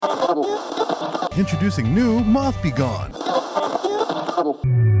Introducing new Moth Be Gone.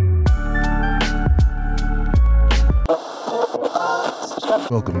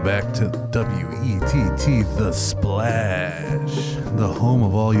 Welcome back to WETT The Splash, the home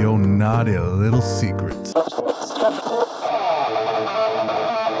of all your naughty little secrets. We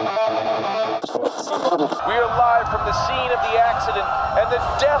are live from the scene of the accident, and the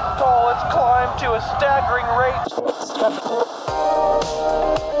death toll has climbed to a staggering rate.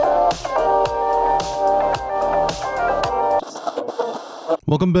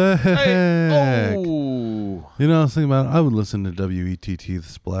 Welcome back. Hey. Oh. You know, I was thinking about it. I would listen to WETT The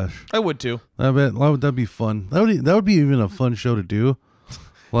Splash. I would too. I bet that'd be fun. That would be even a fun show to do.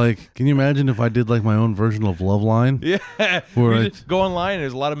 Like, can you imagine if I did like my own version of Loveline? Yeah. Where You just go online.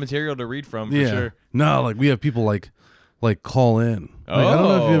 There's a lot of material to read from for yeah. sure. No, like we have people like call in. Like, I don't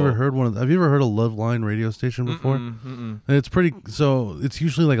know if you ever Oh. heard have you ever heard a Loveline radio station before? It's pretty. So it's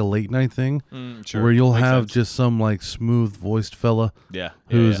usually like a late night thing Sure. where you'll Makes have sense. just some like smooth voiced fella Yeah.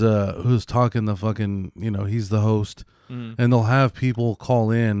 who's talking the fucking, he's the host, and they'll have people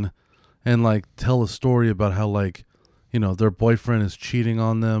call in and like tell a story about how like, their boyfriend is cheating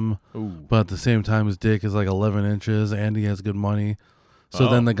on them, but at the same time his dick is like 11 inches and he has good money. So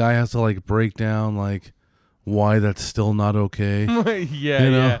then the guy has to like break down like why that's still not okay. yeah. You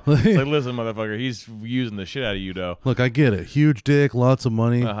know? Yeah. It's like, listen, motherfucker, he's using the shit out of you, though. Look, I get it. Huge dick, lots of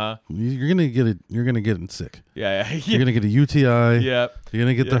money. Uh-huh. You're gonna get it. You're gonna get it sick. Yeah. Yeah. You're gonna get a UTI. Yep. You're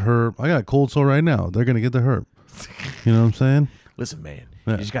gonna get the herp. I got a cold sore right now. They're gonna get the herp. You know what I'm saying? Listen, man,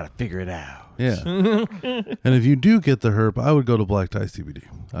 Yeah. you just got to figure it out. Yeah. And if you do get the herp, I would go to Black Tie CBD.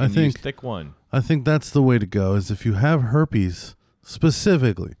 I And use think thick one. that's the way to go. Is if you have herpes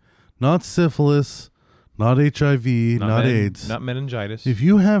specifically, not syphilis, not HIV, not AIDS, Not meningitis. if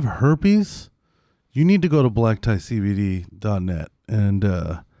you have herpes, you need to go to blacktieCBD.net and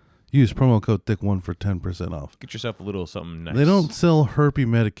use promo code THICK1 for 10% off. Get yourself a little something nice. They don't sell herpes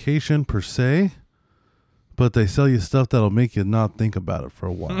medication per se, but they sell you stuff that'll make you not think about it for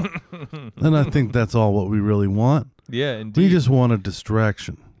a while. And I think that's all what we really want. Yeah, indeed. We just want a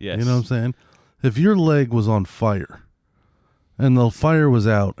distraction. Yes. You know what I'm saying? If your leg was on fire and the fire was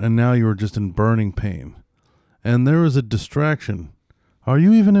out and now you were just in burning pain and there was a distraction, are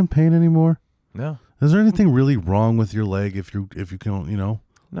you even in pain anymore? No. Is there anything really wrong with your leg if you can, if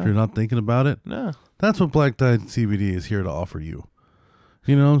you're not thinking about it? No. That's what Black Tie CBD is here to offer you.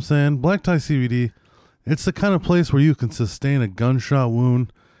 You know what I'm saying? Black Tie CBD, it's the kind of place where you can sustain a gunshot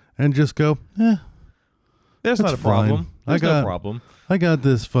wound and just go, There's That's not a problem. fine. There's no problem. I got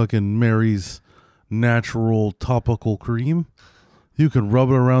this fucking Mary's natural topical cream. You can rub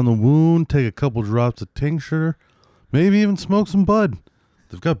it around the wound, take a couple drops of tincture, maybe even smoke some bud.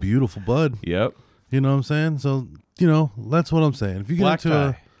 They've got beautiful bud. Yep. You know what I'm saying? So, that's what I'm saying. If you Black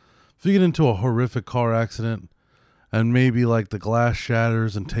tie. if you get into a horrific car accident and maybe like the glass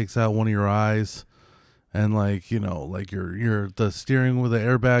shatters and takes out one of your eyes and like, like the steering with the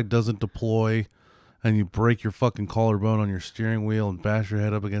airbag doesn't deploy and you break your fucking collarbone on your steering wheel and bash your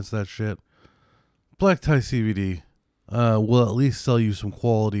head up against that shit, Black Tie CBD will at least sell you some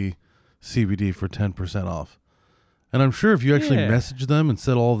quality CBD for 10% off. And I'm sure if you actually message them and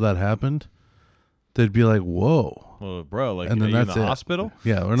said all of that happened, they'd be like, whoa. Well, bro, like, And then are you in that's the it. hospital?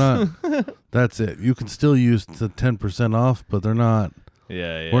 Yeah, we're not. That's it. You can still use the 10% off, but they're not.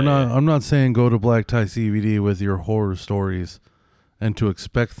 Yeah. We're not. I'm not saying go to Black Tie CBD with your horror stories and to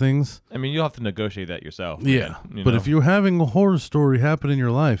expect things. I mean, you'll have to negotiate that yourself. Yeah, man, but if you're having a horror story happen in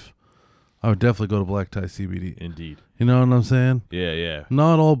your life, I would definitely go to Black Tie CBD. Indeed. You know what I'm saying? Yeah.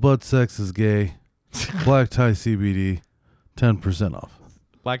 Not all butt sex is gay. Black Tie CBD, 10% off.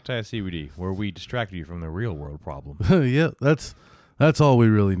 Black Tie CBD, where we distract you from the real world problem. Yeah, that's all we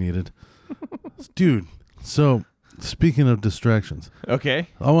really needed, dude. So speaking of distractions, Okay.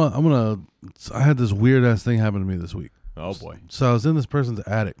 I had this weird ass thing happen to me this week. Oh, boy. So I was in this person's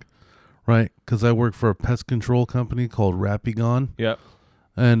attic, right? Because I work for a pest control company called Rappigon. Yep.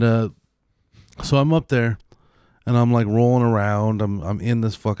 And so I'm up there, and I'm like rolling around. I'm in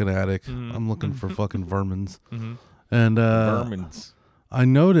this fucking attic. I'm looking for fucking vermins. And Vermins. I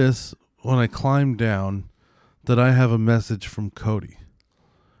notice when I climb down that I have a message from Cody.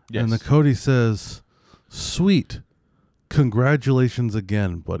 Yes. And the Cody says, "Sweet, congratulations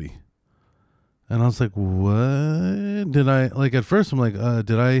again, buddy." And I was like, "What?" Did I like at first? I'm like,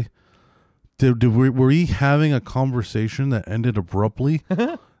 were we having a conversation that ended abruptly,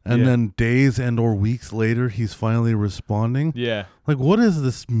 and then days and or weeks later he's finally responding? Yeah. Like, what does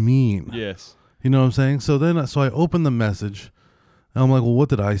this mean? Yes. You know what I'm saying? So I open the message, and I'm like, well, what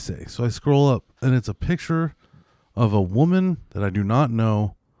did I say? So I scroll up, and it's a picture of a woman that I do not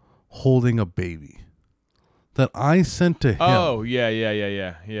know holding a baby that I sent to him. Oh, yeah.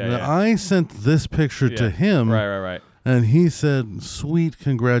 I sent this picture to him. Right. And he said, "Sweet,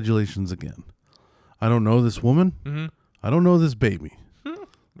 congratulations again. I don't know this woman. Mm-hmm. I don't know this baby."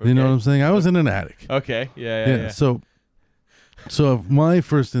 You know what I'm saying? I was in an attic. Okay. Yeah. So my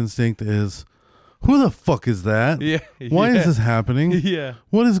first instinct is, who the fuck is that? Yeah. Why is this happening? Yeah.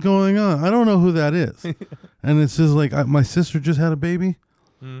 What is going on? I don't know who that is. And it's just like, my sister just had a baby.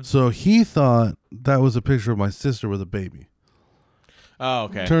 So he thought that was a picture of my sister with a baby. Oh,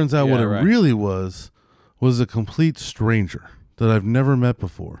 okay. Turns out what it right. really was a complete stranger that I've never met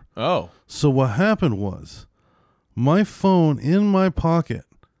before. Oh. So what happened was, my phone in my pocket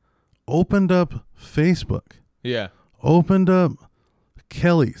opened up Facebook. Yeah. Opened up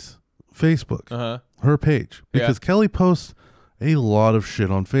Kelly's Facebook, her page, because Kelly posts a lot of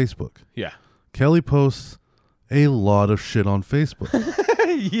shit on Facebook. Yeah. Kelly posts a lot of shit on Facebook.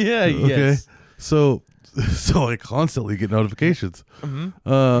 Yeah. Okay. Yes. So I constantly get notifications, and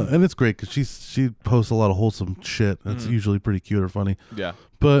it's great because she posts a lot of wholesome shit. That's usually pretty cute or funny. Yeah.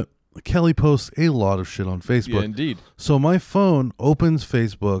 But Kelly posts a lot of shit on Facebook. Yeah, indeed. So my phone opens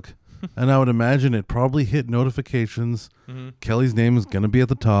Facebook, and I would imagine it probably hit notifications. Kelly's name is going to be at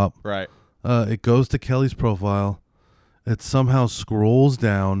the top. Right. It goes to Kelly's profile. It somehow scrolls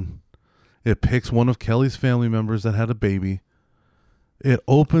down. It picks one of Kelly's family members that had a baby. It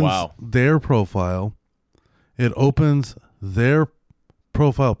opens their profile. It opens their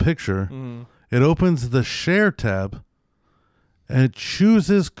profile picture. It opens the share tab. And it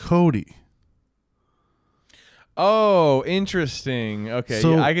chooses Cody. Oh, interesting. Okay,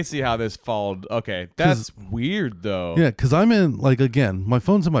 So- yeah, I can see how this followed. Okay, that's weird though. Yeah, because I'm in, like, again, my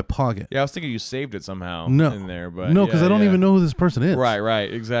phone's in my pocket. Yeah, I was thinking you saved it somehow No. in there, but No, because I don't even know who this person is.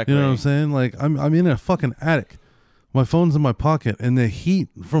 Right, exactly. You know what I'm saying? Like, I'm in a fucking attic. My phone's in my pocket, and the heat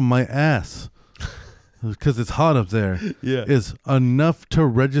from my ass, because it's hot up there, is enough to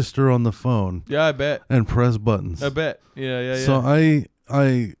register on the phone Yeah, I bet. and press buttons. I bet. Yeah. So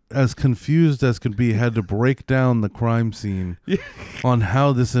I, as confused as could be, had to break down the crime scene on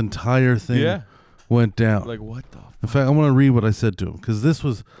how this entire thing went down. Like, what the? In fact, I want to read what I said to him,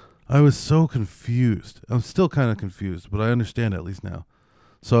 because I was so confused. I'm still kind of confused, but I understand at least now.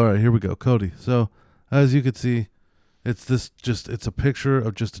 So, all right, here we go. Cody. So, as you could see, it's a picture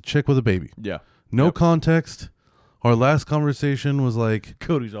of just a chick with a baby. Yeah. No context. Our last conversation was like,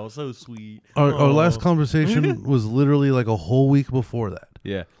 Cody's all so sweet. our last conversation was literally like a whole week before that.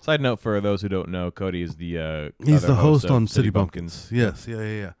 Yeah. Side note for those who don't know, Cody is the He's other the host of on City Bumpkins. Yes,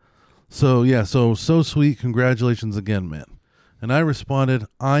 yeah. So sweet. Congratulations again, man. And I responded,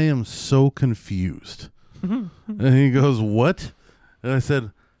 I am so confused. And he goes, what? And I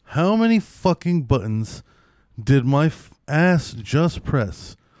said, how many fucking buttons did my ass just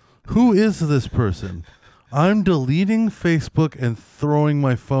press? Who is this person? I'm deleting Facebook and throwing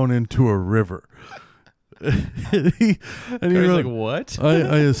my phone into a river. and he wrote, like, what?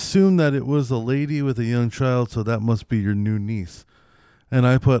 I assume that it was a lady with a young child, so that must be your new niece. And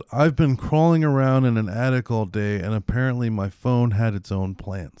I put, I've been crawling around in an attic all day, and apparently my phone had its own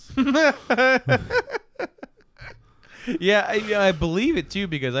plans. Yeah, I believe it too,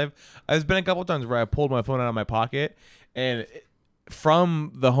 because I've been a couple times where I pulled my phone out of my pocket, and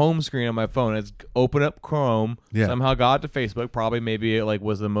from the home screen on my phone, it's open up Chrome. Yeah. Somehow got to Facebook. Probably maybe it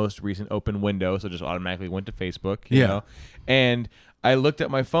was the most recent open window, so just automatically went to Facebook. You know? And I looked at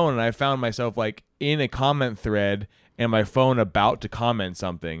my phone and I found myself like in a comment thread and my phone about to comment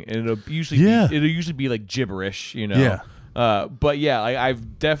something, and it'll usually be like gibberish, you know. Yeah. But yeah,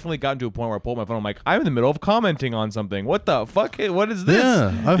 I've definitely gotten to a point where I pulled my phone. I'm like, I'm in the middle of commenting on something. What the fuck? What is this? Yeah,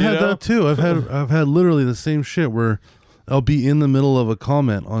 I've had that too. I've had literally the same shit where I'll be in the middle of a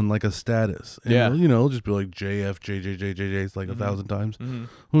comment on like a status. And it'll just be like JF, JJJJJ like 1,000 times. I'm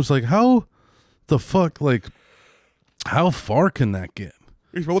just like, how the fuck, like, how far can that get?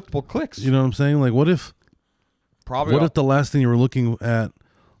 There's multiple clicks. You know what I'm saying? Like, what if the last thing you were looking at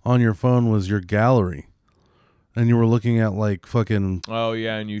on your phone was your gallery? And you were looking at like fucking... Oh,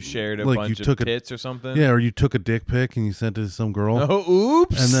 yeah, and you shared a like bunch of tits or something? Yeah, or you took a dick pic and you sent it to some girl. Oh,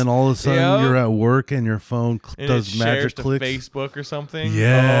 oops. And then all of a sudden you're at work and your phone does magic to clicks. Facebook or something?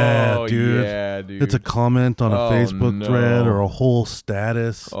 Yeah, oh, dude. Yeah, dude. It's a comment on a Facebook thread or a whole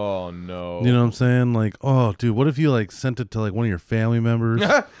status. Oh, no. You know what I'm saying? Like, oh, dude, what if you like sent it to like one of your family members?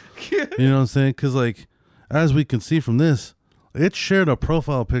 You know what I'm saying? Because like, as we can see from this, it shared a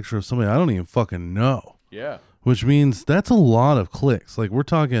profile picture of somebody I don't even fucking know. Yeah. Which means that's a lot of clicks. Like, we're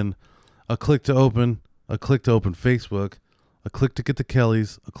talking a click to open Facebook, a click to get to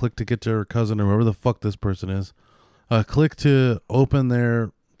Kelly's, a click to get to her cousin or whoever the fuck this person is, a click to open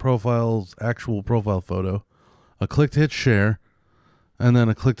their profile's actual profile photo, a click to hit share, and then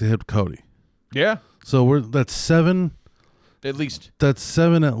a click to hit Cody. Yeah. So that's 7. At least. That's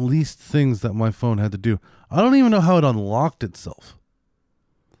 7 at least things that my phone had to do. I don't even know how it unlocked itself.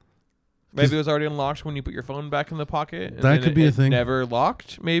 Maybe it was already unlocked when you put your phone back in the pocket. And that could be a thing. Never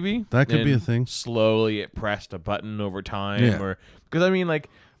locked, maybe. That could be a thing. Slowly it pressed a button over time. Yeah. Or because I mean, like,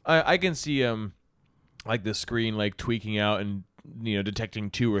 I can see like the screen like tweaking out and detecting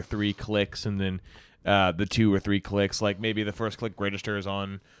 2 or 3 clicks, and then the 2 or 3 clicks, like maybe the first click registers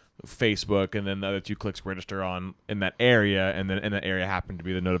on Facebook, and then the other 2 clicks register on in that area, and then in that area happened to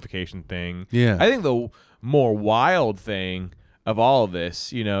be the notification thing. Yeah. I think the more wild thing of all of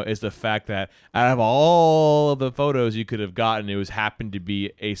this, is the fact that out of all of the photos you could have gotten, it was happened to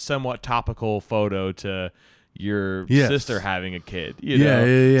be a somewhat topical photo to your sister having a kid.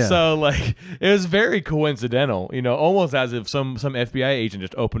 Yeah. So like it was very coincidental, almost as if some FBI agent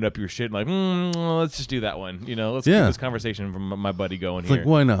just opened up your shit and like, let's just do that one. Let's keep this conversation from my buddy going here. Like,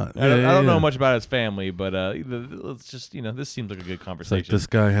 why not? I don't know much about his family, but let's just this seems like a good conversation. It's like this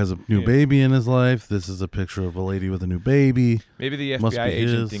guy has a new baby in his life. This is a picture of a lady with a new baby. Maybe the FBI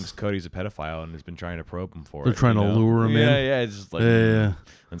agent thinks Cody's a pedophile and has been trying to probe him for They're trying to lure him in. Yeah, it's just like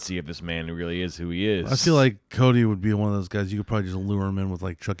and see if this man really is who he is. I feel like Cody would be one of those guys you could probably just lure him in with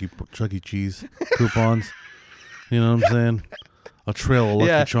like Chuck E. Cheese coupons. You know what I'm saying? A trail of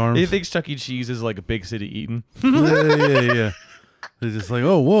Lucky Charms. He thinks Chuck E. Cheese is like a big city Eaton. Yeah. They're just like,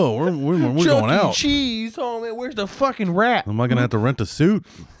 oh, whoa, we're going out. Chuck E. Cheese, oh man, where's the fucking rat? Am I gonna have to rent a suit?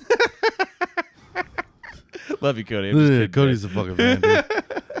 Love you, Cody. Cody's the fucking man,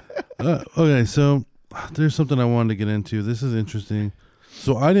 dude. Okay, so there's something I wanted to get into. This is interesting.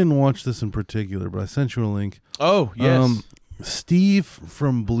 So I didn't watch this in particular, but I sent you a link. Oh, yes. Steve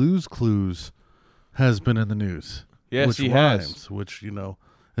from Blue's Clues has been in the news. Yes, which he rhymes, has. Which,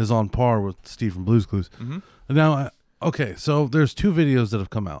 is on par with Steve from Blue's Clues. Mm-hmm. Now, okay, so there's 2 videos that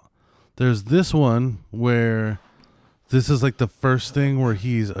have come out. There's this one where this is like the first thing where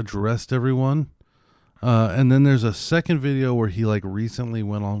he's addressed everyone. And then there's a second video where he like recently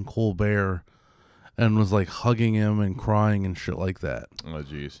went on Colbert and was like hugging him and crying and shit like that. Oh,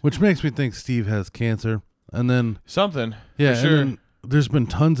 jeez. Which makes me think Steve has cancer. And then something. Yeah, for sure. And then there's been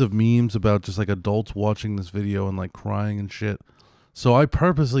tons of memes about just like adults watching this video and like crying and shit. So I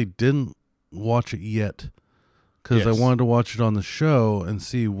purposely didn't watch it yet because I wanted to watch it on the show and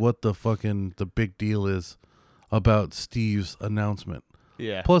see what the big deal is about Steve's announcement.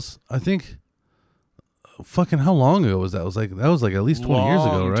 Yeah. Plus, I think how long ago was that? That was like at least 20 years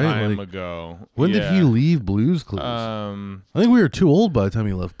ago, right? Time ago. When did he leave Blue's Clues? I think we were too old by the time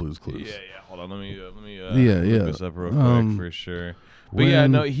he left Blue's Clues. Yeah. Hold on, let me look this up real quick for sure.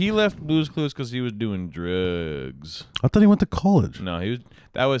 But he left Blue's Clues because he was doing drugs. I thought he went to college. No,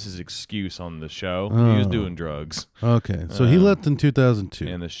 that was his excuse on the show. He was doing drugs. Okay, so he left in 2002,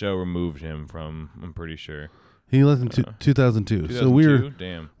 and the show removed him from. I'm pretty sure. He left in 2002. So we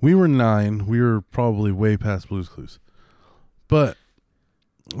were 9. We were probably way past Blue's Clues. But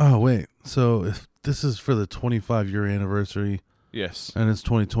so if this is for the 25-year anniversary, yes, and it's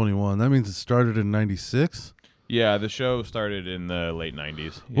 2021, that means it started in 96. Yeah, the show started in the late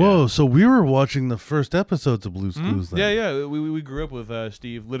 90s. Yeah. Whoa, so we were watching the first episodes of Blue's Clues then. Yeah. We grew up with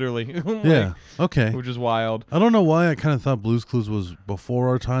Steve, literally. Okay. Which is wild. I don't know why I kind of thought Blue's Clues was before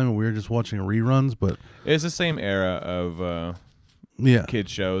our time and we were just watching reruns, but it's the same era of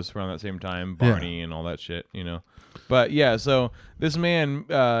kids shows around that same time, Barney and all that shit, But yeah, so this man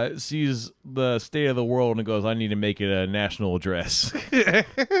sees the state of the world and goes, I need to make it a national address. Because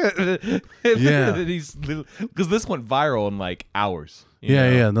this went viral in like hours.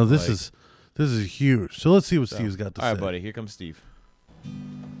 No, this is huge. So let's see what Steve's got to say. All right, buddy, here comes Steve.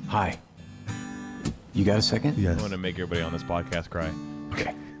 Hi. You got a second? Yes. I want to make everybody on this podcast cry.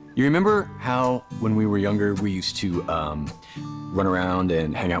 Okay. You remember how when we were younger, we used to run around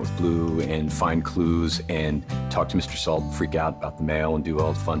and hang out with Blue and find clues and talk to Mr. Salt, freak out about the mail and do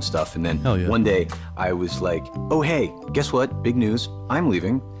all the fun stuff. And then one day I was like, oh, hey, guess what? Big news. I'm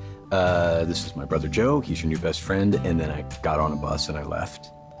leaving. This is my brother Joe. He's your new best friend. And then I got on a bus and I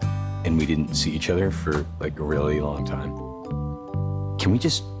left. And we didn't see each other for like a really long time. Can we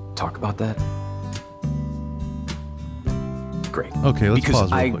just talk about that? Great. Okay, let's pause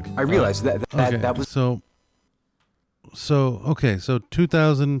real quick. I realized that was so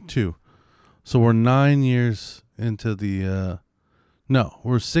 2002. So we're 9 years into the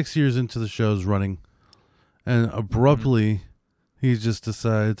we're 6 years into the show's running, and abruptly he just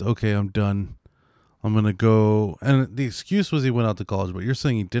decides, okay, I'm done. I'm gonna go. And the excuse was he went out to college, but you're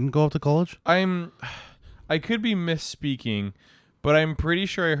saying he didn't go out to college? I could be misspeaking, but I'm pretty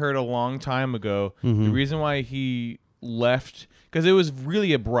sure I heard a long time ago Mm-hmm. the reason why he left, because it was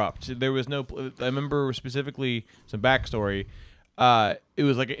really abrupt. There was no. I remember specifically some backstory. It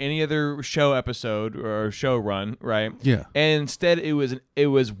was like any other show episode or show run, right? Yeah. And instead, it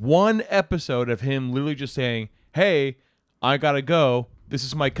was one episode of him literally just saying, "Hey, I gotta go. This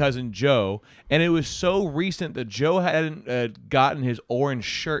is my cousin Joe." And it was so recent that Joe hadn't gotten his orange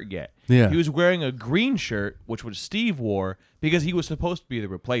shirt yet. Yeah. He was wearing a green shirt, which was Steve wore, because he was supposed to be the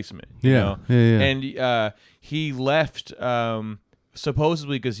replacement. You Yeah. know? Yeah. And he left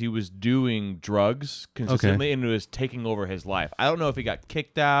supposedly because he was doing drugs consistently and it was taking over his life. I don't know if he got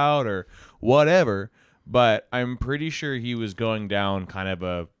kicked out or whatever, but I'm pretty sure he was going down kind of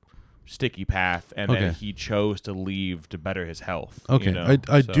a sticky path, and then he chose to leave to better his health. Okay. You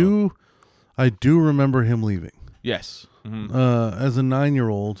know? I do remember him leaving. Yes. Mm-hmm. As a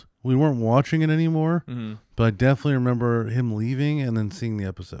 9-year-old, we weren't watching it anymore, but I definitely remember him leaving and then seeing the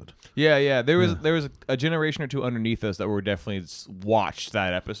episode. Yeah. There was a generation or two underneath us that were definitely watched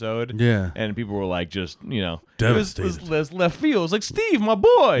that episode. Yeah. And people were like, just, Devastated. It was left field. It was like, Steve, my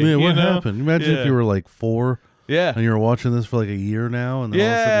boy. Yeah, what you know? happened? Imagine if you were like 4 Yeah. and you were watching this for like a year now, and then all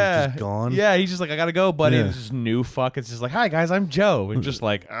of a sudden he's just gone. Yeah, he's just like, I gotta go, buddy. Yeah. And it's just new fuck. It's just like, hi guys, I'm Joe. And just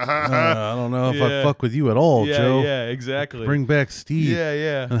like, I don't know if I Yeah. fuck with you at all, Joe. Yeah, exactly. Bring back Steve.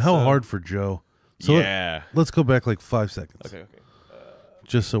 Yeah. And how So- hard for Joe. So Yeah. let's go back like 5 seconds. Okay.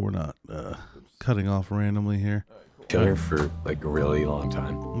 Just so we're not cutting off randomly here. Each other for like a really long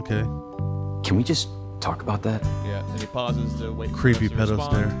time. Okay. Can we just talk about that? Yeah. And he pauses to wait. for Creepy us to pedo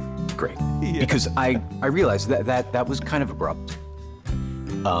respond. Great. Yeah. Because I realized that was kind of abrupt.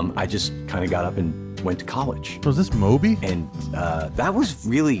 I just kind of got up and went to college. So is this Moby? And that was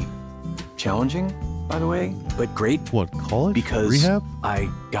really challenging, by the way, but great What, college? because Rehab? I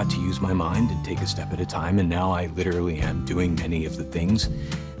got to use my mind and take a step at a time, and now I literally am doing many of the things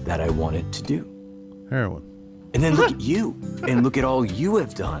that I wanted to do. Heroin. And then look at you, and look at all you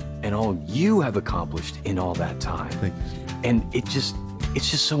have done, and all you have accomplished in all that time. Thank you, Steve. And it's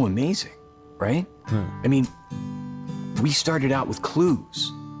just so amazing, right? Yeah. I mean, we started out with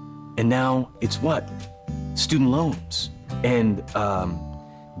clues, and now it's what? Student loans, and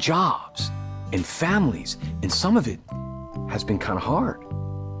jobs, and families, and some of it has been kind of hard.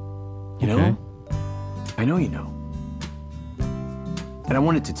 You know? Okay. I know you know. And I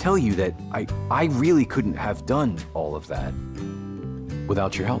wanted to tell you that I really couldn't have done all of that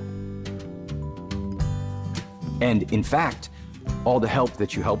without your help. And in fact, all the help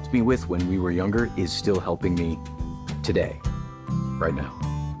that you helped me with when we were younger is still helping me today, right now.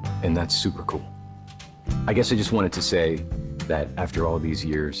 And that's super cool. I guess I just wanted to say that after all these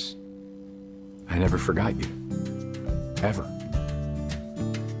years, I never forgot you. Ever.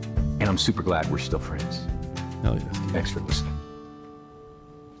 And I'm super glad we're still friends. Hell yes. Steve. Thanks for listening.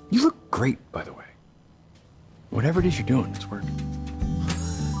 You look great, by the way. Whatever it is you're doing, it's working.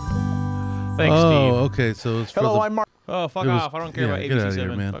 Thanks, Oh, Steve. okay. So it's for Hello, the, I'm Mark. Oh, fuck it was- off. I don't care yeah, about get out of ABC7.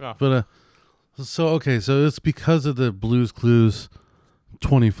 here, man. Fuck off. But so it's because of the Blue's Clues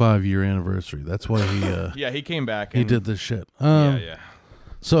 25-year anniversary. That's why he Yeah, he came back. he And, did this shit. Yeah.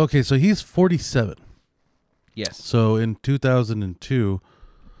 So he's 47. Yes. So in 2002,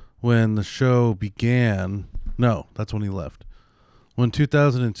 when the show began, no, that's when he left. When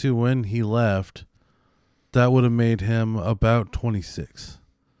 2002, when he left, that would have made him about 26.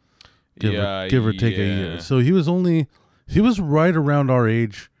 Give or take a year. So he was right around our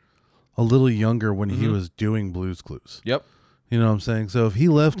age, a little younger when he was doing Blue's Clues. Yep. You know what I'm saying? So if he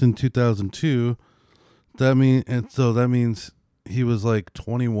left in 2002, that means he was like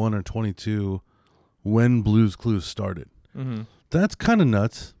 21 or 22 when Blue's Clues started. Mm-hmm. That's kind of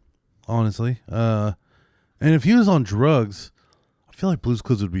nuts, honestly. And if he was on drugs, I feel like Blue's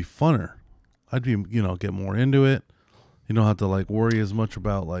Clues would be funner. I'd be, get more into it. You don't have to like worry as much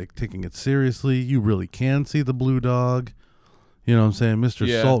about like taking it seriously. You really can see the blue dog. You know what I'm saying? Mr.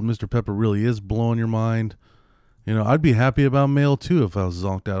 Yeah. Salt and Mr. Pepper really is blowing your mind. I'd be happy about Mail too if I was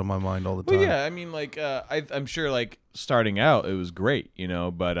zonked out of my mind all the time. Well, yeah, I mean, like, I'm sure, like, starting out, it was great,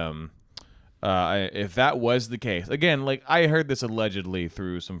 but if that was the case, again, like, I heard this allegedly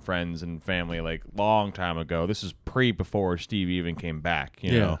through some friends and family, like, long time ago. This is before Steve even came back,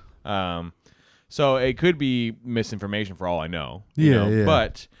 you know? So it could be misinformation for all I know. You know? Yeah.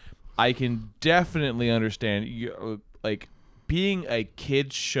 But I can definitely understand, like, being a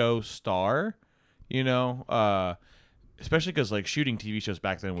kids show star, especially because like shooting TV shows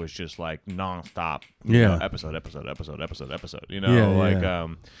back then was just like nonstop, episode.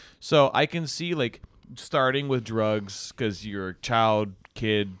 So I can see like starting with drugs because you're a child,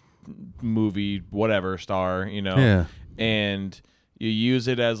 kid, movie, whatever star, Yeah. and you use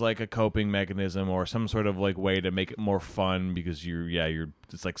it as like a coping mechanism or some sort of like way to make it more fun because you're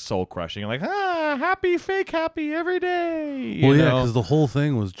it's like soul crushing. Like happy, fake happy every day. Well, yeah, because the whole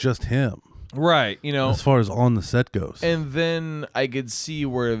thing was just him. Right, as far as on the set goes. And then I could see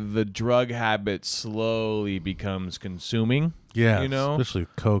where the drug habit slowly becomes consuming. Yeah, especially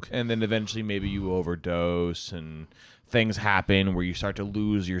with coke. And then eventually maybe you overdose and things happen where you start to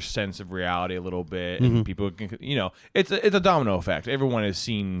lose your sense of reality a little bit. And people can, it's a domino effect. Everyone has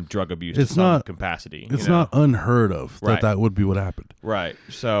seen drug abuse to some capacity. It's not unheard of that would be what happened. Right.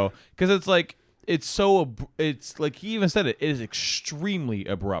 So, because it's like, it's like he even said it is extremely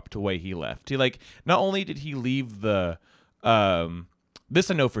abrupt the way he left. He not only did he leave the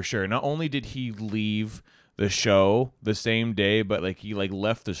this I know for sure. Not only did he leave the show the same day, but he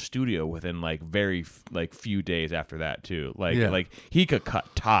left the studio within very few days after that too. Like he could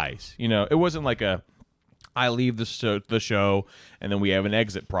cut ties. It wasn't like I leave the show and then we have an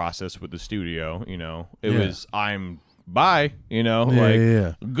exit process with the studio. It was bye,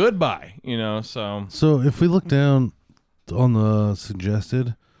 goodbye, So if we look down on the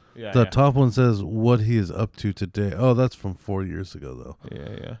suggested, the top one says what he is up to today. Oh, that's from 4 years ago, though.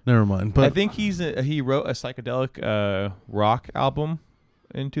 Yeah. Never mind. But I think he wrote a psychedelic rock album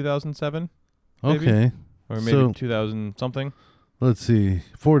in 2007. Maybe? Okay. Or maybe 2000 something. Let's see.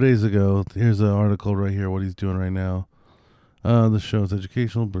 4 days ago, here's an article right here, what he's doing right now. The show is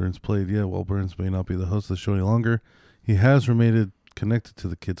educational. Burns played, while Burns may not be the host of the show any longer, he has remained connected to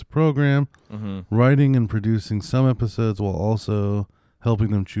the kids' program, writing and producing some episodes while also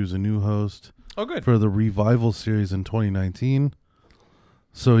helping them choose a new host. Oh, good. For the Revival series in 2019.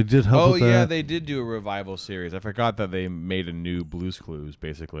 So he did help with that. Oh, yeah, they did do a Revival series. I forgot that they made a new Blue's Clues,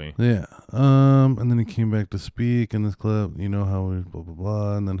 basically. Yeah. And then he came back to speak in this clip. You know how we blah, blah,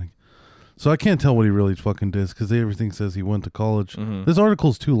 blah. And then so I can't tell what he really fucking does because everything says he went to college. This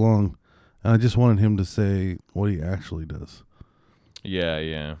article's too long. And I just wanted him to say what he actually does.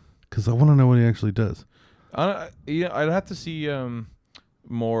 Yeah. Because I want to know what he actually does. I'd have to see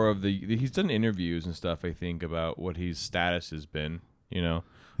more of he's done interviews and stuff, I think, about what his status has been, Yeah,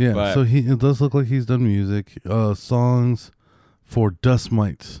 so it does look like he's done music, songs for Dust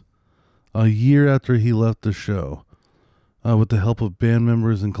Mites a year after he left the show, with the help of band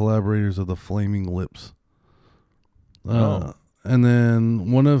members and collaborators of the Flaming Lips. And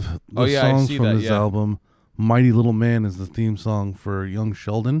then one of the songs from this album, Mighty Little Man, is the theme song for Young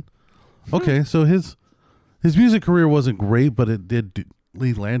Sheldon. Okay, so his music career wasn't great, but it did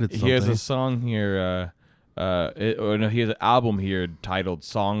he landed something. He has a song here, he has an album here titled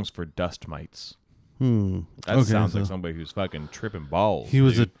Songs for Dust Mites. That sounds like somebody who's fucking tripping balls. He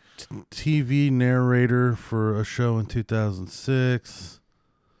was a TV narrator for a show in 2006.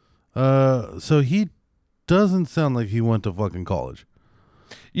 So he doesn't sound like he went to fucking college.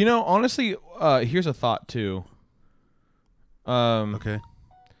 Honestly, here's a thought too. Okay.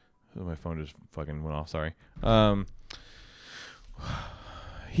 Oh, my phone just fucking went off. Sorry.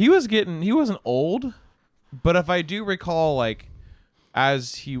 He wasn't old, but if I do recall,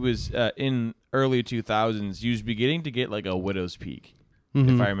 as he was in early 2000s, he was beginning to get a widow's peak,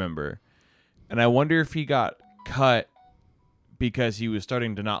 if I remember. And I wonder if he got cut because he was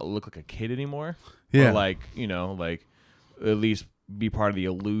starting to not look like a kid anymore. Yeah. Or at least be part of the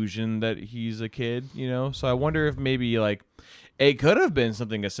illusion that he's a kid, So I wonder if maybe it could have been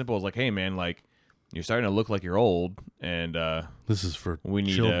something as simple as hey man, you're starting to look like you're old, and this is for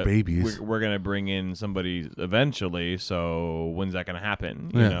chill babies. We're gonna bring in somebody eventually. So when's that gonna happen?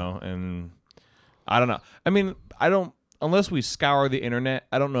 You know, and I don't know. I mean, unless we scour the internet,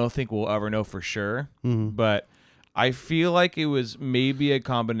 I don't think we'll ever know for sure. But I feel like it was maybe a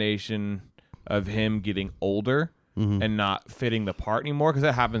combination of him getting older and not fitting the part anymore, because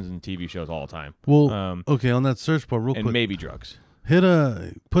that happens in TV shows all the time. Well, okay, on that search bar, real quick, and maybe drugs.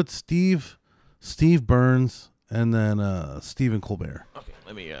 Put Steve Burns and then Stephen Colbert. Okay,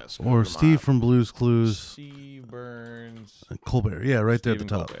 let me or Steve from Blue's Clues. Steve Burns. Colbert, yeah, right there at the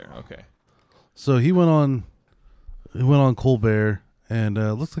top. Colbert. Okay. So he went on Colbert, and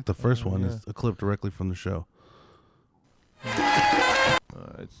looks like the first one is a clip directly from the show.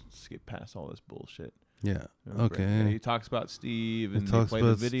 Let's skip past all this bullshit. Yeah. Okay. He talks about Steve and they play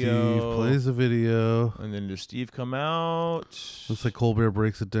the video. Steve plays the video. And then does Steve come out? Looks like Colbert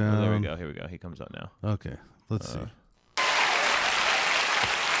breaks it down. Oh, there we go. Here we go. He comes out now. Okay. Let's see.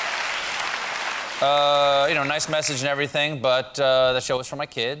 Nice message and everything, but the show is for my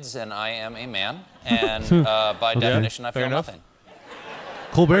kids, and I am a man, and by definition, I feel nothing.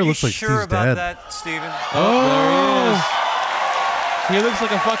 Colbert looks like sure Steve's about dad. that, Steven? Oh, there he is. He looks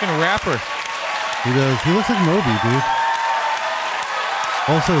like a fucking rapper. He does. He looks like Moby, dude.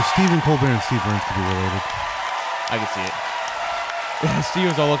 Also, Stephen Colbert and Steve Burns could be related. I can see it. Steve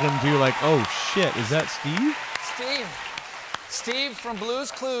was all looking at him too, like, "Oh shit, is that Steve?" Steve from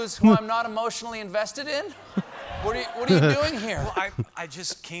Blue's Clues, who I'm not emotionally invested in. What are you doing here? Well, I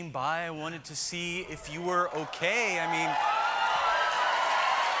just came by. I wanted to see if you were okay. I mean,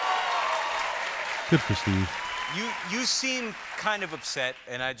 Good for Steve. you seem kind of upset,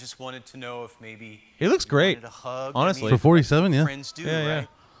 and I just wanted to know if maybe He looks you great, wanted a hug. honestly. For 47, yeah. Friends do, Yeah, yeah. right?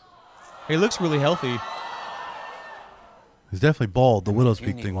 He looks really healthy. He's definitely bald. The widow's you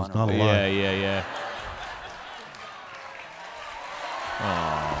peak need thing was one not a of lie. Yeah.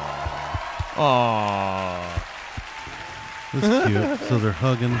 Aww. That's cute. So they're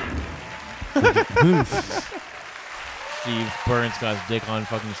hugging. Steve Burns got his dick on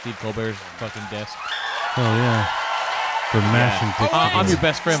fucking Steve Colbert's fucking desk. Oh, yeah. They're mashing Yeah. dicks I'm your together.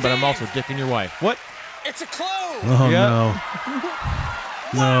 best friend, but I'm also dicking your wife. What? It's a clue. Oh, Yeah.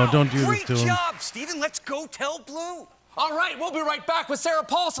 no. No, don't do this Great to him. job, Steven. Let's go tell Blue. All right, we'll be right back with Sarah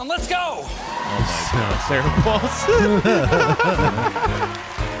Paulson. Let's go. Sarah Paulson.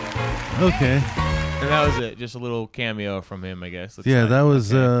 Okay. And that was it. Just a little cameo from him, I guess. That's Yeah, nice. that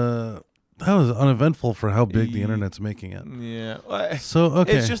was Okay. that was uneventful for how big the internet's making it. Yeah. Well, So,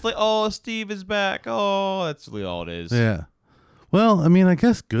 okay. It's just like, oh, Steve is back. Oh, that's really all it is. Yeah. Well, I mean, I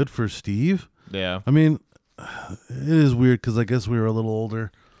guess good for Steve. Yeah. I mean, it is weird because I guess we were a little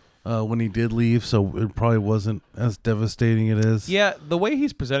older when he did leave, so it probably wasn't as devastating it is. Yeah, the way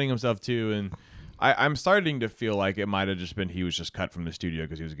he's presenting himself too, and I'm starting to feel like it might have just been he was just cut from the studio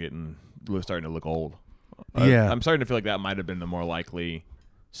because he was starting to look old. Yeah. I'm starting to feel like that might have been the more likely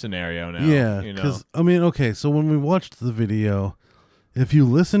scenario now. Yeah, you know? because I mean, okay, so when we watched the video, if you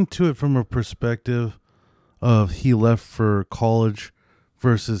listen to it from a perspective of he left for college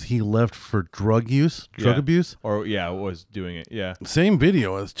versus he left for drug abuse, or was doing it. Yeah. same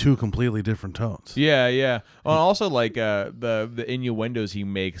video has two completely different tones. Yeah. Well, also like the innuendos he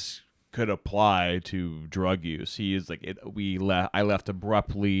makes could apply to drug use. He is like, I left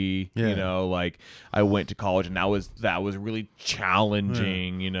abruptly, Yeah. you know, like I went to college and that was really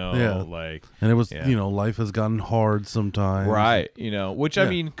challenging, you know, Yeah. like, And it was, Yeah. you know, life has gotten hard sometimes. right, you know, which I Yeah.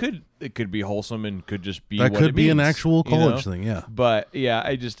 mean, it could be wholesome and could just be That what could it be an means, actual you know? college thing, yeah. But yeah,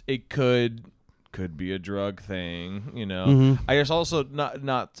 it could be a drug thing, you know. Mm-hmm. I just also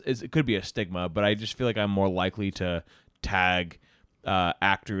it could be a stigma, but I just feel like I'm more likely to tag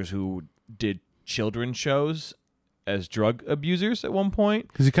actors who did children's shows as drug abusers at one point.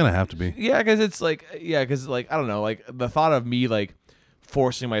 Because you kind of have to be. Yeah, because I don't know, like the thought of me like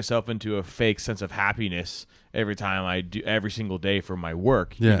forcing myself into a fake sense of happiness every time I do every single day for my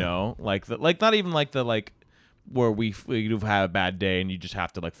work, Yeah. you know, like not even like the like where you've had a bad day and you just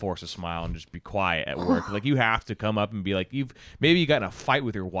have to like force a smile and just be quiet at work. Like you have to come up and be like, you got in a fight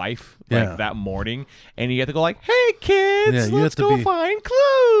with your wife like Yeah. that morning, and you have to go like, "Hey kids, Yeah, you let's have to go be- find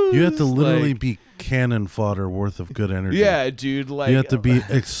clues." You have to literally Like, be cannon fodder worth of good energy. yeah, dude. Like You have to be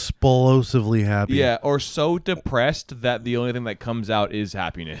explosively happy. yeah, or so depressed that the only thing that comes out is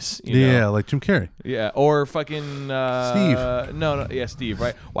happiness. You Yeah, know? like Jim Carrey. Yeah, or fucking Steve. No, yeah, Steve.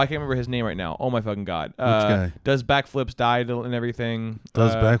 Right? Well, I can't remember his name right now. Oh my fucking god. guy? Does backflips, died and everything.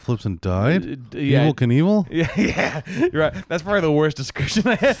 Does backflips and died? yeah. Evil Knievel? Yeah, you're right. That's probably the worst description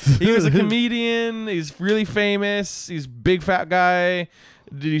I had. He was a comedian. He's really famous. He's a big fat guy.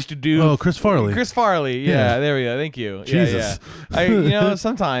 Used to do. Oh, Chris Farley. Chris Farley. Yeah, Yeah. there we go. Thank you. Jesus. Yeah.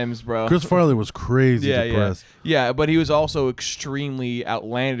 Sometimes, bro. Chris Farley was crazy depressed. Yeah, but he was also extremely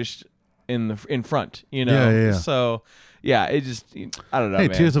outlandish in front, you know. Yeah. So, yeah, it just I don't know, Hey,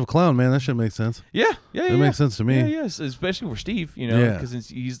 man. Tears of a Clown, man. That shit makes sense. Yeah. That makes sense to me. Yeah, yes, especially for Steve, you know, Yeah. because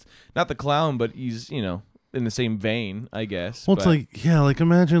he's not the clown, but he's, you know, in the same vein, I guess. Well, it's but- like, yeah, like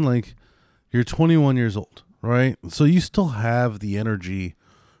imagine like you're 21 years old, right? So you still have the energy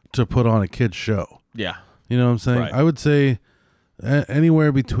to put on a kid's show. yeah. You know what I'm saying? Right. I would say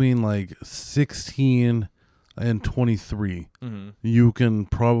anywhere between like 16 and 23, you can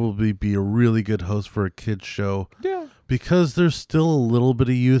probably be a really good host for a kid's show. Yeah. Because there's still a little bit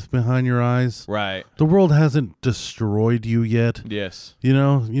of youth behind your eyes. Right. The world hasn't destroyed you yet. Yes. You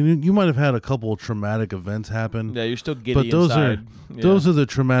know, you might have had a couple of traumatic events happen. Yeah, you're still giddy But those inside. those are the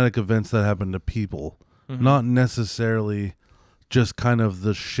traumatic events that happen to people, not necessarily just kind of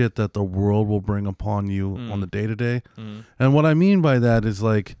the shit that the world will bring upon you on the day to day. And what I mean by that is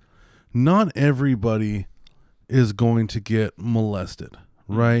like, not everybody is going to get molested,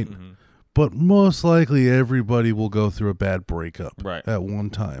 right? But most likely everybody will go through a bad breakup Right. at one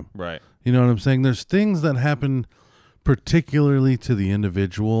time. Right. You know what I'm saying? There's things that happen particularly to the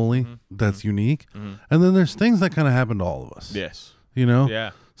individually that's unique. And then there's things that kind of happen to all of us. Yes. You know?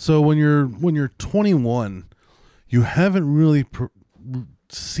 Yeah. So when you're 21, you haven't really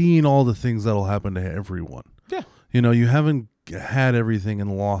seen all the things that'll happen to everyone. Yeah. You know, you haven't had everything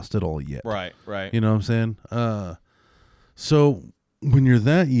and lost it all yet. Right. You know what I'm saying? So when you're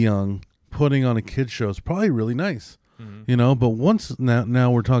that young, putting on a kid show is probably really nice. Mm-hmm. You know, but once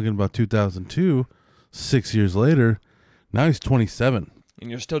now we're talking about 2002, 6 years later, now he's 27. And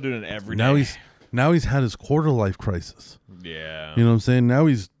you're still doing it every day. Now he's had his quarter life crisis. Yeah. You know what I'm saying? Now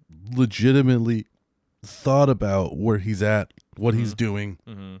he's legitimately thought about where he's at, what he's doing.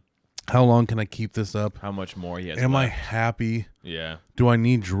 Mm-hmm. How long can I keep this up? How much more he has Am I left. happy? Yeah. Do I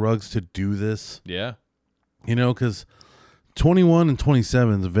need drugs to do this? Yeah. You know, because 21 and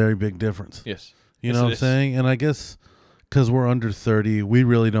 27 is a very big difference. Yes. You Yes, know it what I'm is. saying? And I guess because we're under 30, we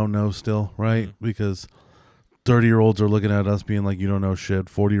really don't know still, right? Mm-hmm. Because 30-year-olds are looking at us being like, you don't know shit.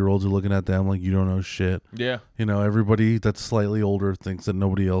 40-year-olds are looking at them like, you don't know shit. Yeah. You know, everybody that's slightly older thinks that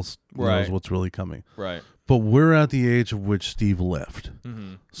nobody else knows Right. what's really coming. Right. But we're at the age of which Steve left.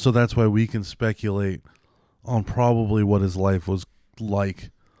 Mm-hmm. So that's why we can speculate on probably what his life was like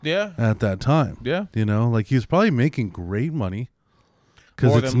Yeah. at that time. Yeah. You know, like he was probably making great money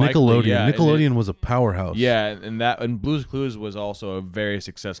because More it's than likely, Nickelodeon. yeah, and Nickelodeon was a powerhouse. Yeah, and Blue's Clues was also a very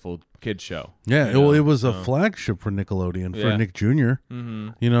successful kid show. Yeah, You know, it was a so- flagship for Nickelodeon, for Yeah. Nick Jr. Mm-hmm.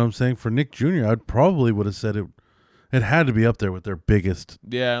 You know what I'm saying? For Nick Jr., I'd probably would have said it had to be up there with their biggest.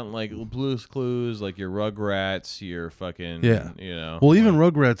 Yeah, like Blue's Clues, like your Rugrats, your fucking Yeah. you know. Well, even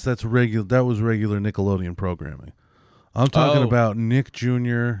Rugrats, that was regular Nickelodeon programming. I'm talking Oh. about Nick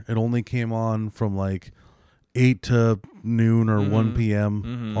Jr. It only came on from like 8 to noon or 1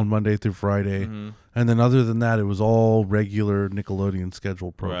 p.m. on Monday through Friday. And then other than that, it was all regular Nickelodeon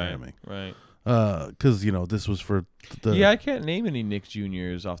scheduled programming. Right. Because, you know, this was for the... Yeah, I can't name any Nick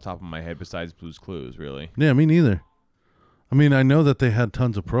Juniors off the top of my head besides Blue's Clues, really. Yeah, me neither. I mean, I know that they had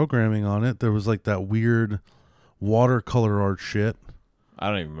tons of programming on it. There was like that weird watercolor art shit. I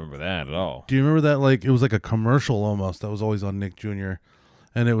don't even remember that at all. Do you remember that? Like, it was like a commercial almost that was always on Nick Jr.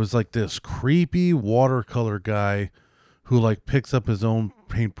 And it was like this creepy watercolor guy who like picks up his own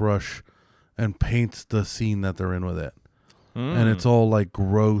paintbrush and paints the scene that they're in with it. And it's all like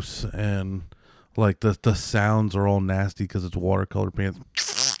gross and like the sounds are all nasty because it's watercolor paint.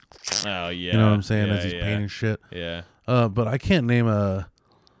 Oh yeah. You know what I'm saying? Yeah, As he's yeah. painting shit. Yeah. But I can't name a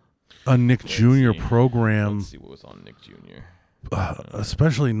Nick Jr. see. program. Let's see what was on Nick Jr.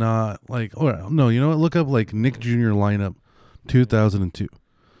 Especially not like, oh no, you know what? Look up like Nick Jr. lineup 2002.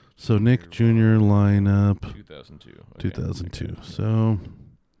 So Nick Jr. lineup 2002. Okay. 2002. Okay. So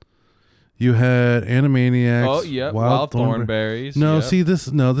you had Animaniacs. Oh yeah, Wild Thornberries. No, yep. see this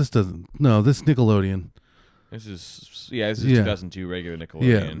doesn't. No, this Nickelodeon. This is 2002 regular Yeah,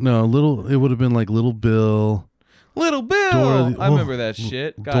 Nickelodeon. no, it would have been like Little Bill, Little Bill. Dora I remember that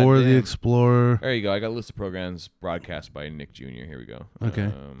shit. God Dora the damn. Explorer. There you go. I got a list of programs broadcast by Nick Jr. Here we go.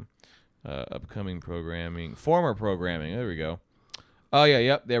 Okay. Upcoming programming. Former programming. There we go. Oh, yeah.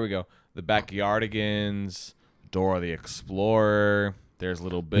 Yep. There we go. The Backyardigans. Dora the Explorer. There's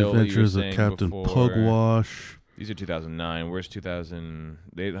Little Bill. Adventures you were of saying Captain before. Pugwash. These are 2009. Where's 2000?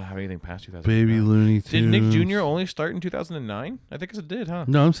 They don't have anything past 2009. Baby Looney Tunes. Did Nick Jr. only start in 2009? I think it did, huh?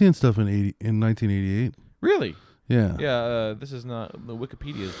 No, I'm seeing stuff in 1988. Really? Yeah. Yeah. This is not the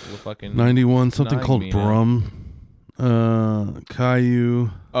Wikipedia's fucking 91. Something denying called me now. Brum.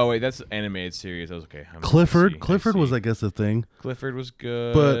 Caillou. Oh wait, that's animated series. That was okay. Clifford. Clifford was, I guess, a thing. Clifford was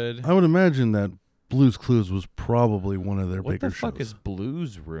good. But I would imagine that Blue's Clues was probably one of their what bigger the fuck shows. is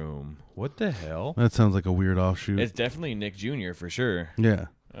Blues Room? What the hell? That sounds like a weird offshoot. It's definitely Nick Jr. for sure. Yeah.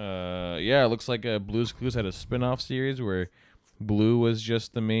 Yeah, it looks like Blue's Clues had a spin-off series where Blue was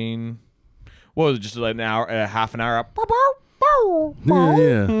just the main. What was it, just like an hour, half an hour?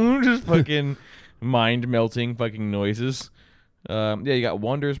 Yeah. Just fucking mind-melting fucking noises. Yeah, you got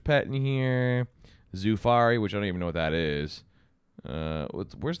Wonder's Pet in here, Zoofari, which I don't even know what that is.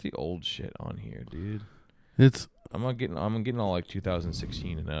 Where's the old shit on here, dude? I'm getting all like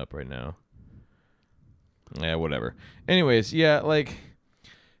 2016 and up right now. Yeah, whatever. Anyways, yeah, like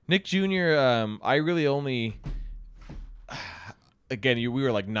Nick Jr. I really only again we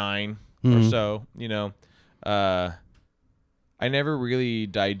were like 9 or so, you know. I never really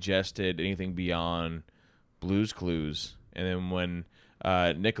digested anything beyond Blue's Clues, and then when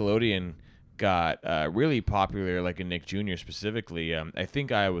Nickelodeon got really popular, like in Nick Jr. specifically. I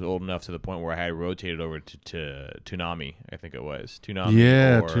think I was old enough to the point where I had rotated over to Toonami. I think it was Toonami.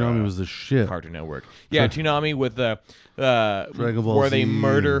 Yeah, or, Toonami was the shit. Cartoon Network. Yeah, Toonami with the Dragon Ball where they Z.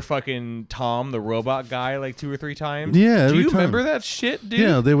 murder fucking Tom, the robot guy, like 2 or 3 times. Yeah, do every you time. remember that shit, dude?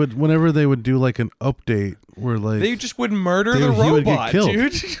 Yeah, they would whenever they would do like an update where like They just would murder the he robot, would get killed.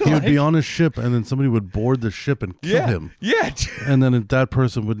 dude. He would be on a ship, and then somebody would board the ship and kill him. Yeah, dude. And then that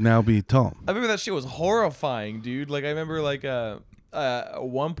person would now be Tom. I remember that shit was horrifying, dude. Like I remember like at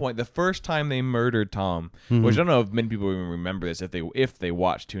one point, the first time they murdered Tom, which I don't know if many people even remember this if they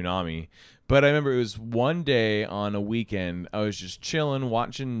watched Toonami, but I remember it was one day on a weekend. I was just chilling,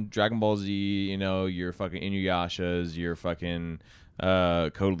 watching Dragon Ball Z. You know, your fucking Inuyashas, your fucking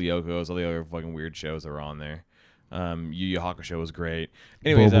Code Lyokos, all the other fucking weird shows that were on there. Yu Yu Hakusho was great.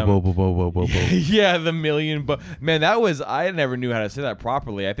 Anyways, yeah, the million. Man, that was, I never knew how to say that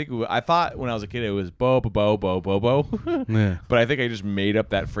properly. I thought when I was a kid it was bo bo bo bo bo bo. Yeah. But I think I just made up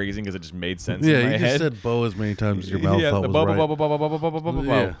that phrasing because it just made sense. Yeah, in my you head. just said "bo" as many times as your mouth Yeah, thought the was bo right. bo bo bo bo bo bo bo bo bo bo.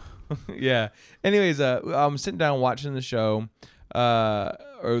 Yeah. Yeah. Anyways, I'm sitting down watching the show,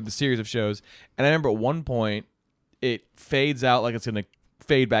 or the series of shows, and I remember at one point it fades out like it's gonna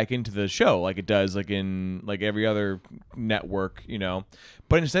fade back into the show like it does like in like every other network, you know,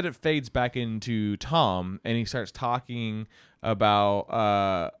 but instead it fades back into Tom, and he starts talking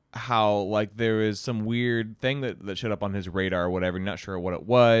about how like there is some weird thing that showed up on his radar or whatever. You're not sure what it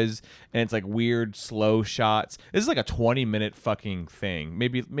was, and it's like weird slow shots. This is like a 20-minute fucking thing,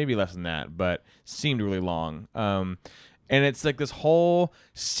 maybe less than that, but seemed really long. And it's like this whole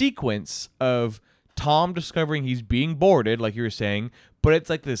sequence of Tom discovering he's being boarded, like you were saying, but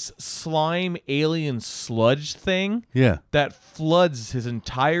it's like this slime alien sludge thing that floods his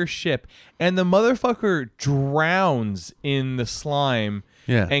entire ship, and the motherfucker drowns in the slime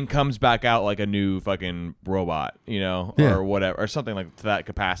and comes back out like a new fucking robot, you know, or whatever, or something like to that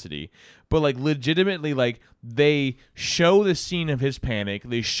capacity. But like legitimately, like they show the scene of his panic.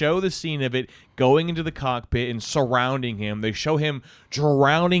 They show the scene of it going into the cockpit and surrounding him. They show him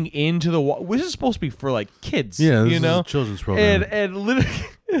drowning into the water. This is supposed to be for like kids, Yeah, this you know, is a children's program. and literally,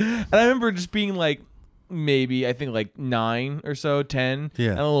 and I remember just being like, maybe I think like 9 or so, 10,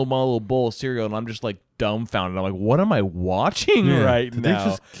 and a little bowl of cereal, and I'm just like dumbfounded. I'm like, what am I watching right Did now? they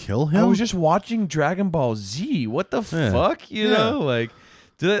just kill him? I was just watching Dragon Ball Z. What the fuck, you know, like.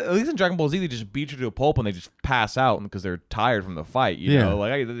 At least in Dragon Ball Z, they just beat you to a pulp and they just pass out because they're tired from the fight. You know,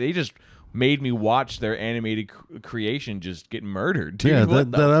 like they just made me watch their animated creation just get murdered. Dude. Yeah,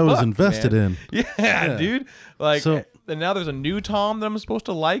 What that I was invested in. Yeah, dude. Like, and now there's a new Tom that I'm supposed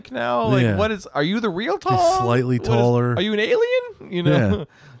to like now. Like, what is? Are you the real Tom? He's slightly taller. Are you an alien? You know,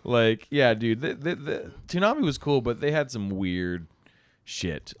 like, yeah, dude. The Toonami was cool, but they had some weird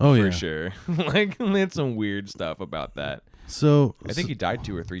shit. For sure. Like, they had some weird stuff about that. So I think he died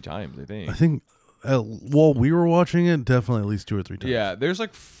 2 or 3 times. I think while we were watching it, definitely at least 2 or 3 times. Yeah, there's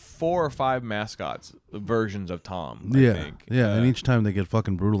like 4 or 5 mascots versions of Tom. I I think. and each time they get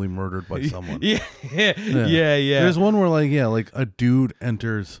fucking brutally murdered by someone. Yeah. There's one where like a dude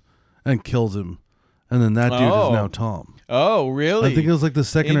enters and kills him, and then that dude is now Tom. Oh, really? I think it was like the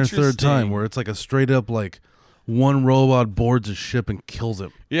second or third time where it's like a straight up like one robot boards a ship and kills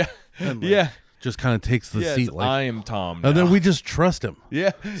him. Yeah, and, like, just kind of takes the seat. Like, I am Tom now. And then we just trust him.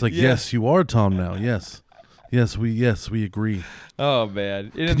 Yeah. It's like, yes, you are Tom now. Yes, we agree. Oh man!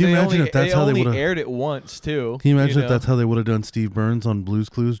 Can you imagine if that's how they would have aired it once too? Can you imagine if that's how they would have done Steve Burns on Blue's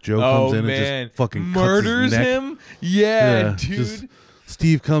Clues? Joe comes in and just fucking murders cuts his neck. him. Yeah, dude. Just,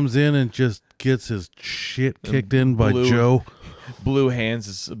 Steve comes in and just gets his shit kicked in by Joe. Blue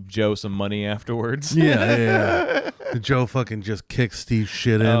hands Joe some money afterwards. Yeah. Joe fucking just kicks Steve's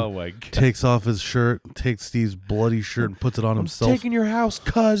shit in. Oh my god! Takes off his shirt, takes Steve's bloody shirt, and puts it on himself. Taking your house,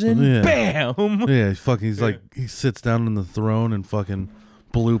 cousin. Yeah. Bam. Yeah, he's like he sits down on the throne and fucking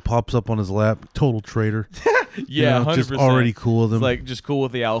Blue pops up on his lap. Total traitor. Yeah, 100%. Just already cool with him. It's like just cool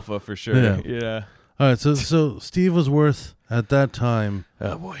with the alpha for sure. Yeah. All right, so Steve was worth at that time.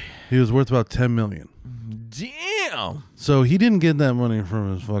 Oh boy, he was worth about $10 million. Damn. So he didn't get that money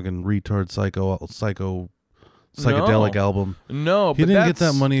from his fucking retard psychedelic album. No, he didn't get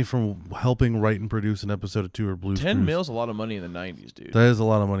that money from helping write and produce an episode of 2 or Blue's 10 Clues. mil's a lot of money in the 90s, dude. That is a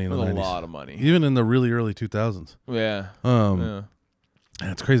lot of money in the 90s. A lot of money. Even in the really early 2000s. Yeah.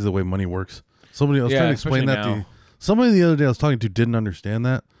 It's crazy the way money works. Somebody I was trying to explain that to now. you. Somebody the other day I was talking to didn't understand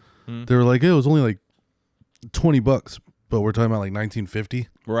that. They were like, it was only like $20, but we're talking about like 1950.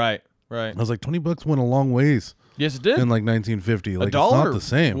 Right. I was like, $20 went a long ways. Yes, it did. In like 1950. Like, $1 it's not the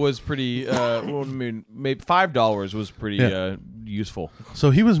same. Was pretty, well, I mean, maybe $5 was pretty useful.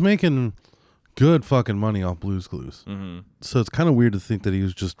 So he was making good fucking money off Blue's Clues. Mm-hmm. So it's kind of weird to think that he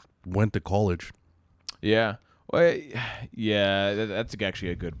was just went to college. Yeah. Well, yeah, that's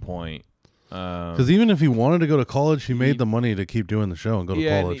actually a good point. Because even if he wanted to go to college, he made the money to keep doing the show and go to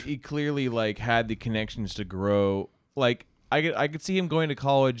Yeah, college. he clearly like had the connections to grow. Like I could see him going to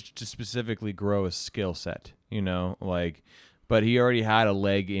college to specifically grow a skill set, you know, like, but he already had a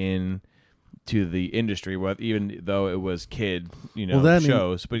leg in to the industry, even though it was kid, you know,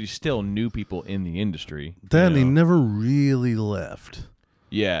 shows, but he still knew people in the industry. Then he know? never really left.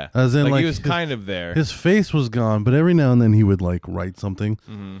 Yeah, as in like he was kind of there. His face was gone, but every now and then he would like write something.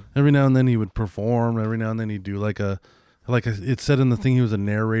 Mm-hmm. Every now and then he would perform. Every now and then he'd do it said in the thing he was a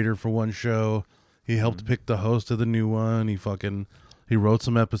narrator for one show. He helped pick the host of the new one. He wrote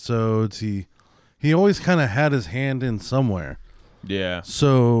some episodes. He always kind of had his hand in somewhere. Yeah.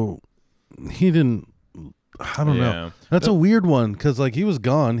 So he didn't. I don't know. That's a weird one because like he was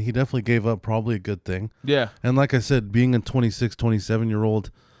gone. He definitely gave up probably a good thing. Yeah. And like I said, being a 26,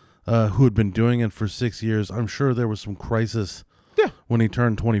 27-year-old who had been doing it for 6 years, I'm sure there was some crisis when he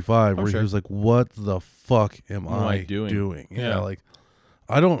turned 25 where he was like, what the fuck am I doing? Yeah, like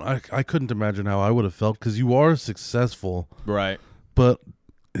I couldn't imagine how I would have felt because you are successful. Right. But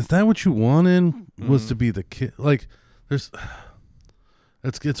is that what you wanted? Was to be the kid? Like there's...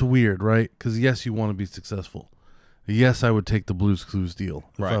 It's weird, right? Because yes, you want to be successful. Yes, I would take the Blue's Clues deal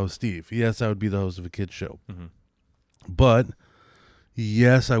if I was Steve. Yes, I would be the host of a kid's show. Mm-hmm. But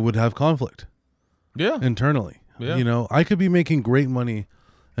yes, I would have conflict. Yeah, internally. Yeah. You know, I could be making great money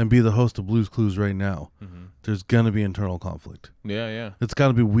and be the host of Blue's Clues right now. Mm-hmm. There's gonna be internal conflict. Yeah. It's got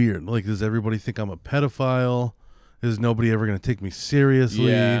to be weird. Like, does everybody think I'm a pedophile? Is nobody ever going to take me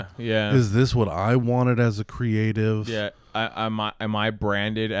seriously? Yeah. Is this what I wanted as a creative? Yeah. Am I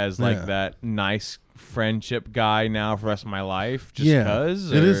branded as like that nice friendship guy now for the rest of my life? Just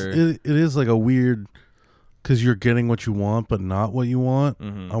because? It is like a weird, because you're getting what you want, but not what you want.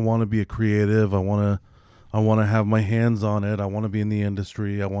 Mm-hmm. I want to be a creative. I want to have my hands on it. I want to be in the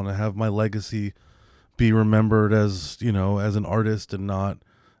industry. I want to have my legacy be remembered as, you know, as an artist and not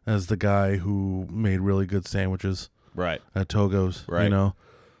as the guy who made really good sandwiches at Togo's, you know.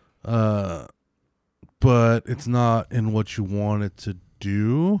 But it's not in what you want it to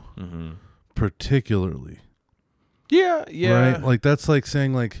do, particularly. Yeah. Right? Like, that's like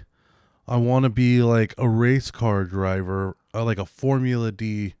saying, like, I want to be like a race car driver, like a Formula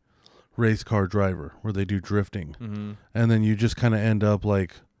D race car driver where they do drifting. Mm-hmm. And then you just kind of end up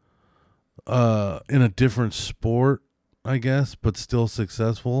like in a different sport, I guess, but still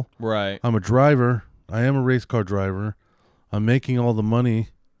successful. Right. I'm a driver. I am a race car driver. I'm making all the money.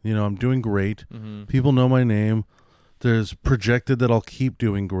 You know, I'm doing great. Mm-hmm. People know my name. There's projected that I'll keep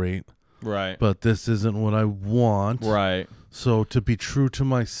doing great. Right. But this isn't what I want. Right. So to be true to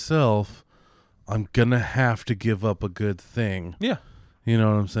myself, I'm going to have to give up a good thing. Yeah. You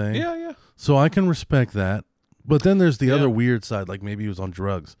know what I'm saying? Yeah. So I can respect that. But then there's the other weird side. Like maybe he was on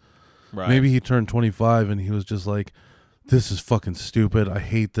drugs. Right. Maybe he turned 25 and he was just like, this is fucking stupid. I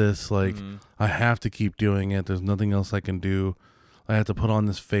hate this. Like, I have to keep doing it. There's nothing else I can do. I have to put on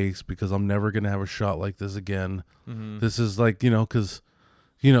this face because I'm never going to have a shot like this again. Mm-hmm. This is like, you know, because,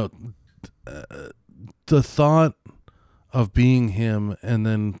 you know, the thought of being him and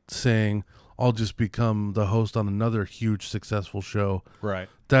then saying, I'll just become the host on another huge successful show. Right.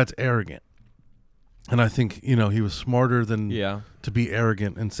 That's arrogant. And I think, you know, he was smarter than to be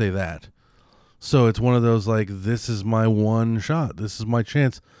arrogant and say that. So it's one of those like, this is my one shot. This is my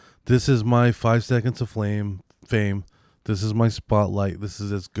chance. This is my 5 seconds of fame. This is my spotlight. This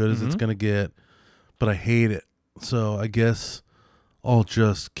is as good as it's going to get. But I hate it. So I guess I'll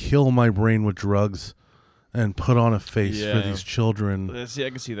just kill my brain with drugs and put on a face for these children. See, I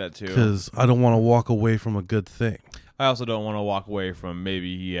can see that too. Because I don't want to walk away from a good thing. I also don't want to walk away from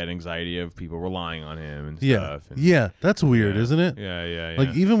maybe he had anxiety of people relying on him and stuff. And, yeah, that's weird, isn't it? Yeah.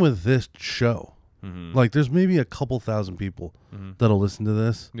 Like, even with this show, like, there's maybe a couple thousand people that'll listen to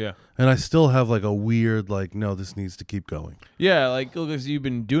this. Yeah. And I still have, like, a weird, like, no, this needs to keep going. Yeah, like, because you've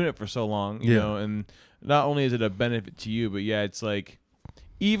been doing it for so long, you know, and not only is it a benefit to you, but it's like,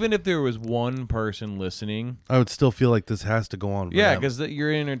 even if there was one person listening, I would still feel like this has to go on. Yeah, because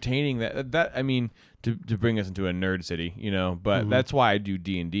you're entertaining that. I mean, to bring us into a nerd city, you know, but that's why I do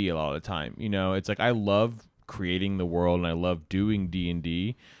D&D a lot of the time. You know, it's like I love creating the world and I love doing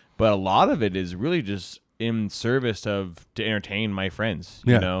D&D, but a lot of it is really just in service to entertain my friends.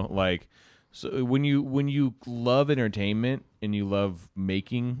 You know, like, so when you love entertainment and you love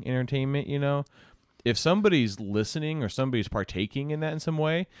making entertainment, you know, if somebody's listening or somebody's partaking in that in some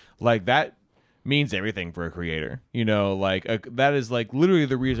way, like that means everything for a creator. You know, like that is like literally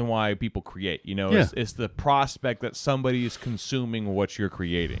the reason why people create. You know, it's the prospect that somebody is consuming what you're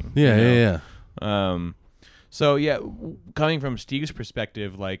creating. Yeah, you know? yeah. So yeah, coming from Steve's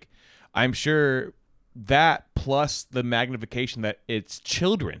perspective, like I'm sure that plus the magnification that it's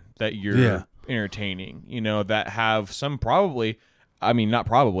children that you're entertaining, you know, that have some that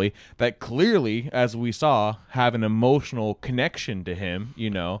clearly, as we saw, have an emotional connection to him, you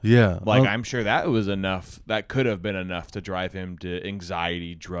know. Yeah. Like I'm sure that was enough, that could have been enough to drive him to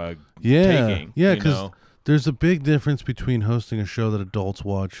anxiety drug Yeah. taking. Yeah, because because there's a big difference between hosting a show that adults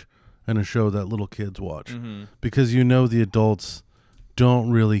watch and a show that little kids watch. Mm-hmm. Because you know the adults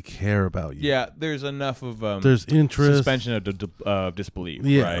don't really care about you. Yeah, there's enough of there's interest, suspension of disbelief.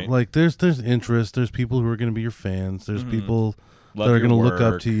 Yeah, right? like there's interest. There's people who are going to be your fans. There's people Love that are your going to look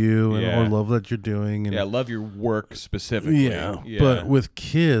up work. to you and, Yeah. or love that you're doing. And, Yeah, love your work specifically. yeah. But with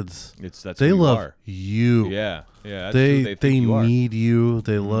kids, that's they who you love are. you. Yeah, yeah. That's who They think you are. need you.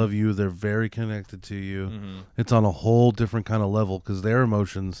 They love you. They're very connected to you. It's on a whole different kind of level because their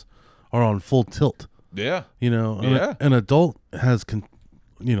emotions are on full tilt. Yeah, You know, Yeah. an adult has,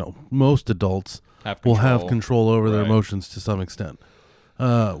 most adults will have control over their Right. emotions to some extent.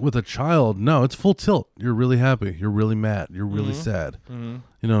 With a child, no, it's full tilt. You're really happy. You're really mad. You're really sad. You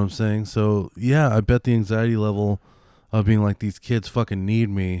know what I'm saying? So, yeah, I bet the anxiety level of being like, these kids fucking need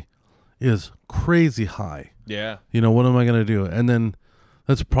me is crazy high. Yeah. You know, what am I going to do? And then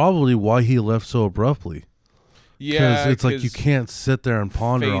that's probably why he left so abruptly. Yeah, Because it's like you can't sit there and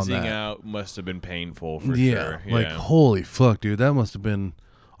ponder on phasing that. out must have been painful for Yeah, sure. like, holy fuck, dude. That must have been...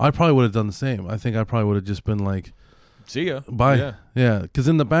 I probably would have done the same. I think I probably would have just been like... see ya. Bye. Yeah, because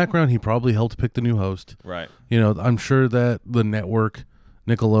in the background, he probably helped pick the new host. Right. You know, I'm sure that the network,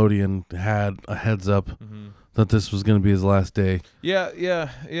 Nickelodeon, had a heads up that this was going to be his last day. Yeah.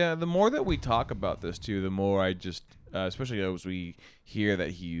 The more that we talk about this too, the more I just, especially as we hear that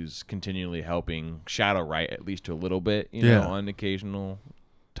he's continually helping Shadow Right at least to a little bit, you know, on occasional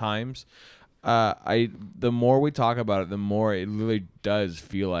times. The more we talk about it, the more it really does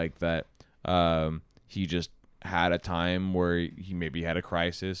feel like that he just had a time where he maybe had a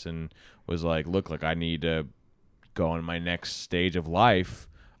crisis and was like, look, I need to go on my next stage of life.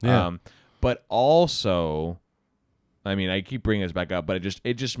 Yeah. But also, I mean, I keep bringing this back up, but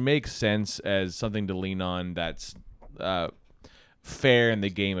it just makes sense as something to lean on that's fair in the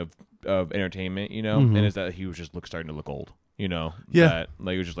game of entertainment, you know, and is that he was just starting to look old. You know, that,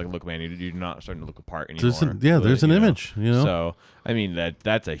 like, it was just like, look, man, you're not starting to look apart anymore. There's an image, you know. So, I mean,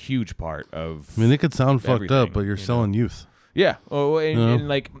 that's a huge part of. I mean, it could sound fucked up, everything, but you're selling youth. Yeah. Oh, and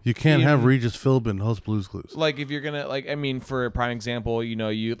like you can't have Regis Philbin host Blue's Clues. Like, if you're gonna, like, I mean, for a prime example, you know,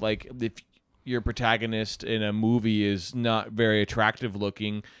 you like if your protagonist in a movie is not very attractive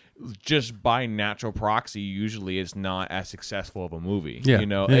looking, just by natural proxy, usually it's not as successful of a movie. Yeah. You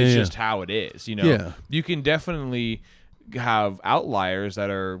know, Yeah, it's yeah, just how it is. You know, Yeah. You can definitely have outliers that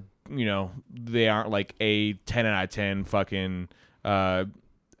are, you know, they aren't like a 10 out of 10 fucking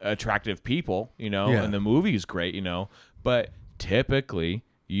attractive people, you know, and the movie's great, you know, but typically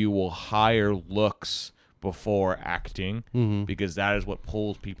you will hire looks before acting because that is what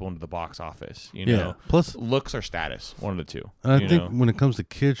pulls people into the box office, you know. Plus, looks or status, one of the two. And I think when it comes to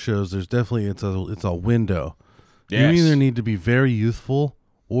kid shows, there's definitely it's a window. Yes. You either need to be very youthful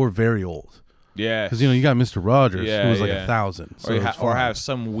or very old. Yeah, because you got Mr. Rogers, who was like 1,000, so or have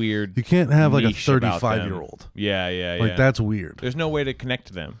some weird. You can't have like a niche about 35-year-old. Yeah. Like that's weird. There's no way to connect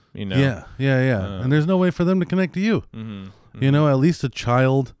to them, you know. Yeah. And there's no way for them to connect to you. You know, at least a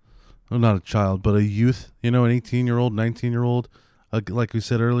child, well, not a child, but a youth. You know, an 18-year-old, 19-year-old. Like we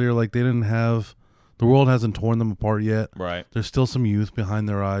said earlier, like they didn't have. The world hasn't torn them apart yet. Right. There's still some youth behind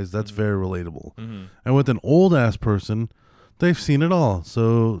their eyes. That's very relatable. And with an old ass person, they've seen it all.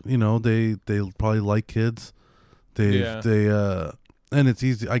 So, you know, they probably like kids. And it's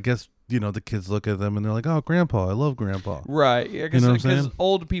easy. I guess, you know, the kids look at them and they're like, "Oh, grandpa, I love grandpa." Right. Yeah, you know what I'm because saying?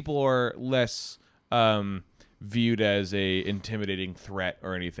 old people are less viewed as a intimidating threat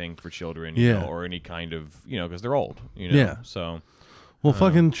or anything for children, you know, or any kind of, you know, because they're old, you know. Yeah. So Well,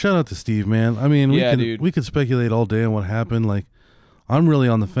 fucking shout out to Steve, man. I mean, dude. we could speculate all day on what happened. Like, I'm really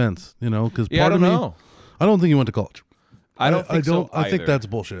on the fence, you know, because part of me, I don't think he went to college. I don't think so I think either. that's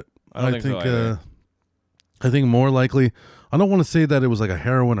bullshit. I don't think so either. I think more likely, I don't want to say that it was like a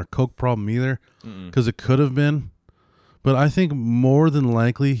heroin or coke problem either, because it could have been, but I think more than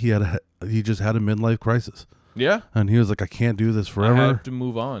likely he just had a midlife crisis. Yeah. And he was like, I can't do this forever. I have to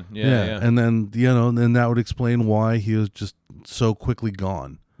move on. Yeah. And then, you know, then that would explain why he was just so quickly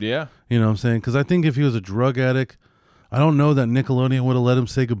gone. Yeah. You know what I'm saying? Because I think if he was a drug addict, I don't know that Nickelodeon would have let him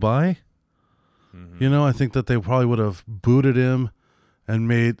say goodbye. You know, I think that they probably would have booted him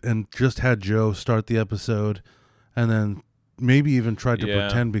and just had Joe start the episode, and then maybe even tried to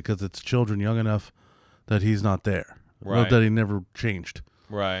pretend because it's children young enough that he's not there, or that he never changed.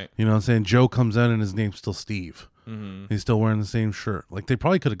 Right. You know what I'm saying? Joe comes in and his name's still Steve. He's still wearing the same shirt. Like, they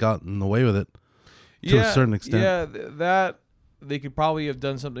probably could have gotten away with it to a certain extent. Yeah, that they could probably have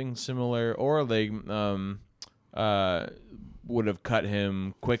done something similar, or they would have cut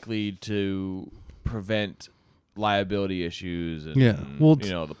him quickly to prevent liability issues and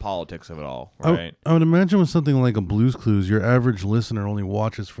the politics of it all, right? I would imagine with something like a Blue's Clues, your average listener only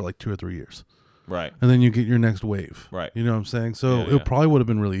watches for like 2 or 3 years. Right. And then you get your next wave. Right. You know what I'm saying? So it probably would have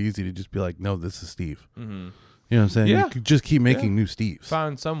been really easy to just be like, no, this is Steve. Mm-hmm. You know what I'm saying? Yeah. You could just keep making new Steves.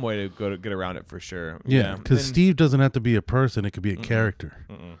 Found some way to get around it for sure. Yeah, because Steve doesn't have to be a person. It could be a character.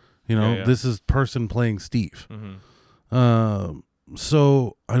 You know, this is person playing Steve.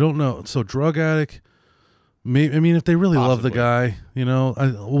 So I don't know. So drug addict, maybe, I mean, if they really love the guy, you know,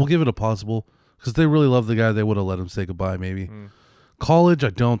 we'll give it a possible. Because if they really love the guy, they would have let him say goodbye maybe. College, I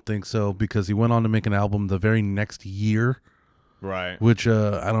don't think so, because he went on to make an album the very next year. Right. Which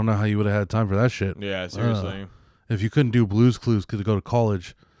I don't know how you would have had time for that shit. Yeah, seriously. If you couldn't do Blue's Clues to go to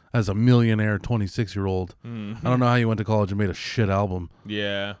college as a millionaire 26-year-old, I don't know how you went to college and made a shit album.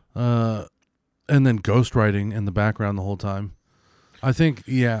 Yeah. And then ghostwriting in the background the whole time. I think,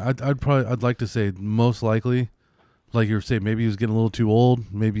 I'd like to say most likely, like you were saying, maybe he was getting a little too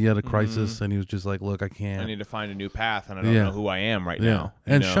old. Maybe he had a crisis and he was just like, look, I can't. I need to find a new path and I don't know who I am right now.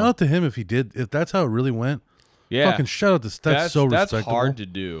 And shout out to him if that's how it really went. Yeah. Fucking shout out to that's so respectable. That's hard to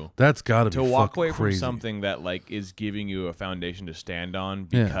do. That's got to be to walk away crazy. from something that like is giving you a foundation to stand on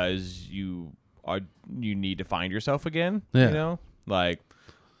because you need to find yourself again. Yeah. You know? Like,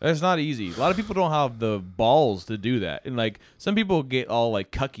 it's not easy. A lot of people don't have the balls to do that. And like some people get all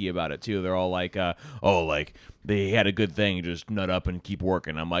like cucky about it too. They're all like, like they had a good thing, just nut up and keep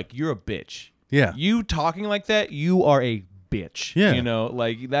working. I'm like, you're a bitch. Yeah. You talking like that, you are a bitch. Yeah. You know,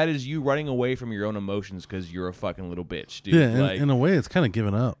 like that is you running away from your own emotions because you're a fucking little bitch, dude. Yeah, like, in a way, it's kind of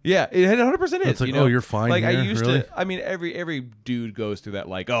giving up. Yeah, it 100% is. It's like, you know? you're fine. Like here? I used really? to. I mean, every dude goes through that.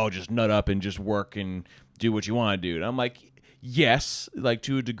 Like, just nut up and just work and do what you want to do. And I'm like, yes, like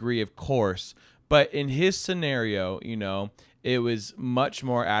to a degree, of course. But in his scenario, you know, it was much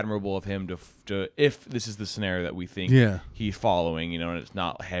more admirable of him to if this is the scenario that we think he's following, you know, and it's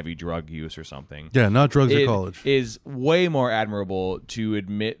not heavy drug use or something. Yeah, not drugs at college. It is way more admirable to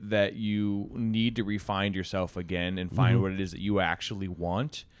admit that you need to refine yourself again and find what it is that you actually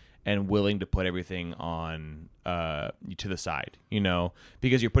want and willing to put everything on to the side, you know,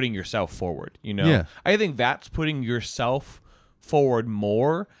 because you're putting yourself forward, you know. Yeah. I think that's putting yourself forward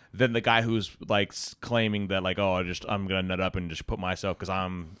more than the guy who's like claiming that like, I'm gonna nut up and just put myself because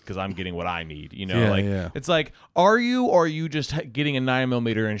I'm getting what I need, you know. It's like, or are you just getting a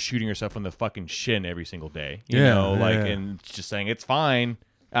 9mm and shooting yourself in the fucking shin every single day, you know, and just saying it's fine,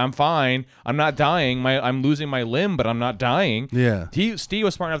 I'm fine, I'm not dying, I'm losing my limb but I'm not dying. Steve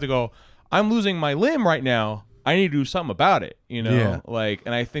was smart enough to go, I'm losing my limb right now, I need to do something about it, you know. Like,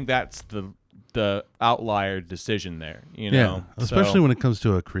 and I think that's the outlier decision there, you know. Especially when it comes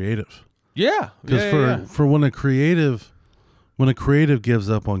to a creative. Because for when a creative gives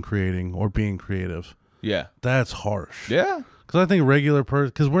up on creating or being creative, that's harsh. Because I think regular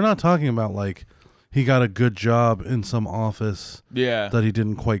because we're not talking about like he got a good job in some office that he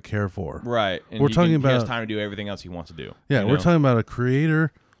didn't quite care for, right? And we're talking about he has time to do everything else he wants to do. We're talking about a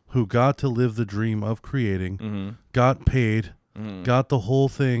creator who got to live the dream of creating, got paid, got the whole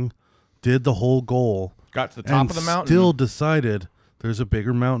thing, did the whole goal, got to the top of the mountain, still decided there's a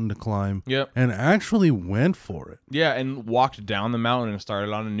bigger mountain to climb, and actually went for it. And walked down the mountain and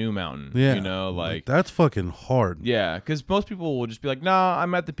started on a new mountain. You know, like that's fucking hard. Because most people will just be like, nah,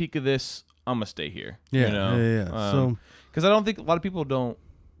 I'm at the peak of this, I'm gonna stay here. You know? So because I don't think a lot of people don't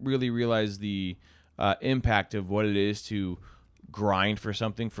really realize the impact of what it is to grind for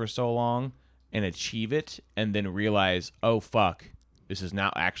something for so long and achieve it and then realize, oh fuck, this is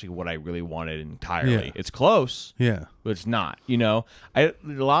not actually what I really wanted entirely. It's close, but it's not, you know. A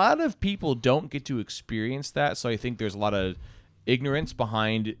lot of people don't get to experience that, so I think there's a lot of ignorance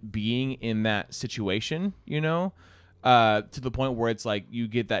behind being in that situation, you know, to the point where it's like you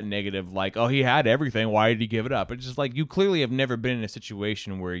get that negative, like, oh, he had everything, why did he give it up? It's just like you clearly have never been in a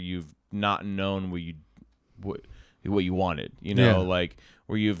situation where you've not known what you wanted, you know, like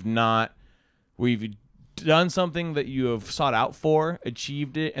where you've done something that you have sought out for,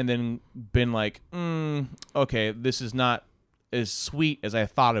 achieved it, and then been like, okay, this is not as sweet as I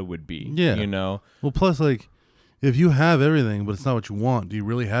thought it would be. You know? Well, plus, like, if you have everything, but it's not what you want, do you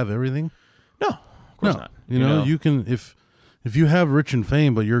really have everything? No, of course No, not. you know, you can if you have rich in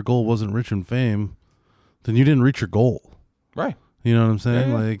fame, but your goal wasn't rich in fame, then you didn't reach your goal. right. You know what I'm saying?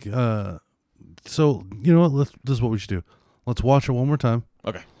 Yeah. Like, so you know what? This is what we should do. Let's watch it one more time.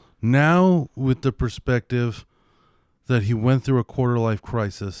 Okay. Now, with the perspective that he went through a quarter life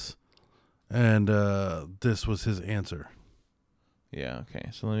crisis, and this was his answer. Yeah. Okay.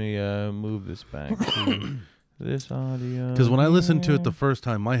 So let me move this back to this audio. Because when I listened to it the first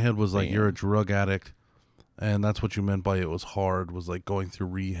time, my head was like, Bam. "You're a drug addict," and that's what you meant by it was hard. Was like going through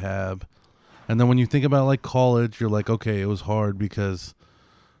rehab, and then when you think about like college, you're like, "Okay, it was hard because."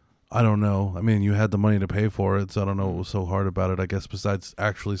 I don't know. I mean, you had the money to pay for it, so I don't know what was so hard about it, I guess, besides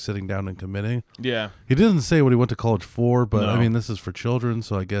actually sitting down and committing. Yeah. He didn't say what he went to college for, but I No. mean, this is for children,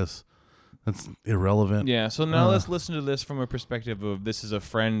 so I guess that's irrelevant. Yeah. So now let's listen to this from a perspective of this is a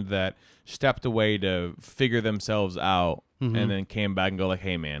friend that stepped away to figure themselves out Mm-hmm. and then came back and go like,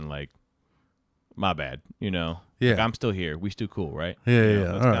 "Hey, man, like, my bad. You know, Yeah. Like, I'm still here. We still cool, right? Yeah, You yeah, know, yeah.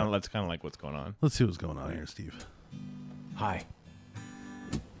 That's All kind right. of that's kind of like what's going on. Let's see what's going on here, Steve. Hi.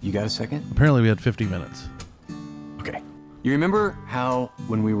 You got a second? Apparently, we had 50 minutes. Okay. You remember how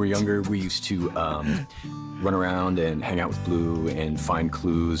when we were younger we used to run around and hang out with Blue and find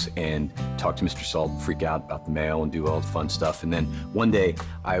clues and talk to Mr. Salt, freak out about the mail and do all the fun stuff. And then one day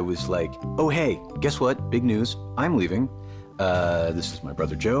I was like, "Oh hey, guess what? Big news! I'm leaving. This is my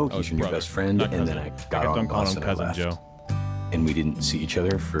brother Joe. He's your new brother, best friend." not And then cousin. I got on Don't the call bus him and I cousin left. Joe. And we didn't see each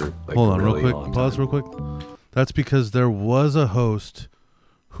other for like Hold a on, really real long quick. Pause time. real quick. That's because there was a host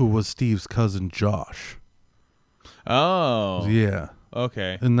who was Steve's cousin, Josh. Oh. Yeah.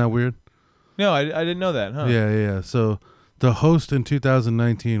 Okay. Isn't that weird? No, I didn't know that, huh? Yeah, yeah. So the host in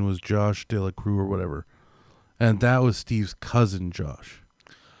 2019 was Josh De La Cruz or whatever. And that was Steve's cousin, Josh.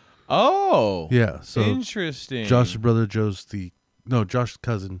 Oh. Yeah. So Interesting. Josh's brother, Josh's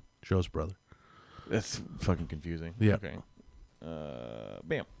cousin, Joe's brother. That's fucking confusing. Yeah. Okay.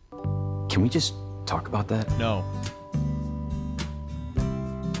 Bam. Can we just talk about that? No.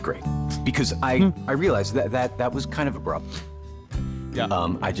 Great. Because I realized that was kind of abrupt. Yeah.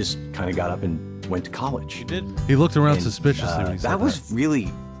 I just kind of got up and went to college. You did. He looked around And, suspiciously when he said that was really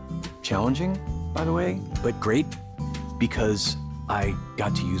challenging, by the way, but great because I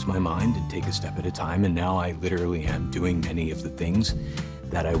got to use my mind and take a step at a time, and now I literally am doing many of the things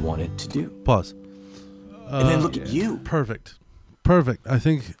that I wanted to do. Pause. And then look at you. Perfect. I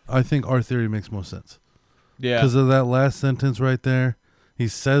think our theory makes most sense. Yeah. Because of that last sentence right there. He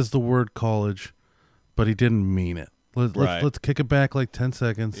says the word college, but he didn't mean it. Right. Let's kick it back like 10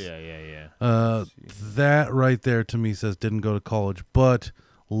 seconds. Yeah. That right there to me says didn't go to college, but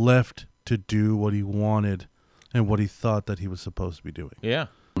left to do what he wanted and what he thought that he was supposed to be doing. Yeah.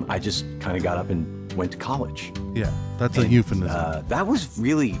 I just kind of got up and went to college. Yeah, that's a And, euphemism. that was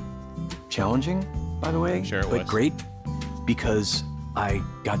really challenging, by the way. Sure it but was. great because I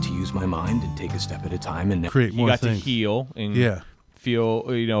got to use my mind and take a step at a time, and now Create He more got things. to heal and Yeah.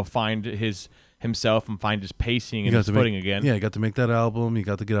 feel, find himself and find his pacing You and got his to footing make, again. Yeah, you got to make that album. You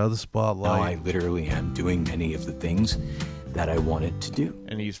got to get out of the now I spotlight. literally am doing many of the things that I wanted to do.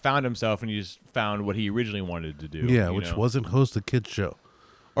 And he's found himself and he's found what he originally wanted to do. Yeah, you which know? wasn't host a kids show.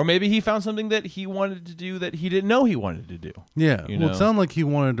 Or maybe he found something that he wanted to do that he didn't know he wanted to do. Yeah, You well, know? it sounded like he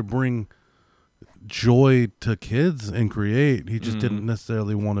wanted to bring joy to kids and create. He just didn't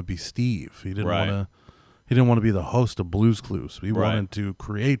necessarily want to be Steve. He didn't Mm-hmm. Right. want to. He didn't want to be the host of Blues Clues. He Right. wanted to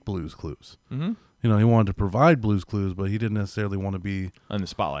create Blues Clues. Mhm. You know, he wanted to provide Blues Clues, but he didn't necessarily want to be. On the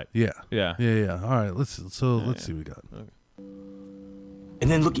spotlight. Yeah, Yeah. yeah. All right, let's see what we got. And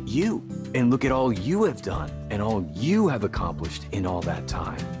then look at you, and look at all you have done, and all you have accomplished in all that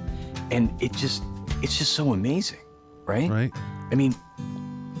time. And it's just so amazing, right? Right? I mean, we I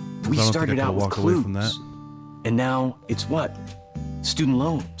don't think I started could've out with walked away clues, from that. and now it's what? Student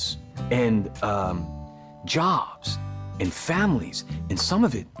loans, and jobs, and families, and some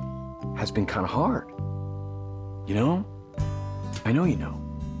of it has been kind of hard. You know? I know you know.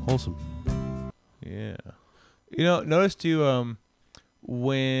 Wholesome. Yeah. Notice too,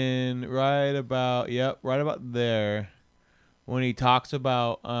 when right about there, when he talks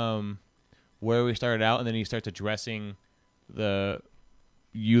about where we started out and then he starts addressing the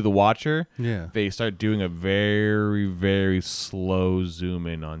watcher, Yeah. they start doing a very, very slow zoom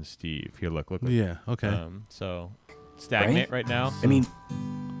in on Steve. Here, look. Yeah. Okay. So stagnant right now. I mean,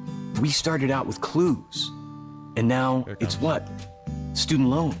 we started out with clues, and now Here it it's comes. what? Student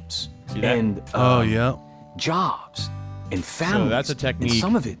loans, See that? and yeah. jobs, and families. that's a technique. And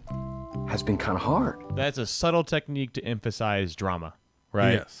some of it has been kind of hard. That's a subtle technique to emphasize drama,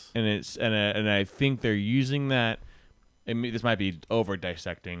 right? Yes. And I think they're using that. I mean, this might be over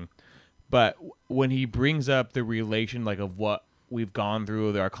dissecting, But when he brings up the relation, like, of what we've gone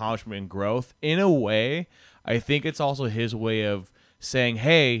through, their accomplishment and growth, in a way, I think it's also his way of saying,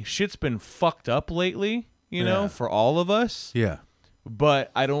 hey, shit's been fucked up lately, you know, for all of us. Yeah.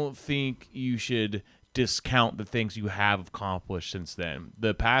 But I don't think you should discount the things you have accomplished since then.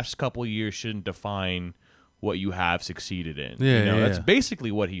 The past couple years shouldn't define what you have succeeded in. Yeah, you know, yeah, that's yeah.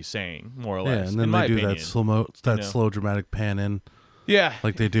 basically what he's saying, more or less. Yeah, and then in they my do opinion. that slow dramatic pan in, Yeah,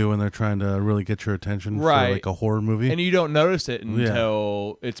 like they do when they're trying to really get your attention Right. for like a horror movie. and you don't notice it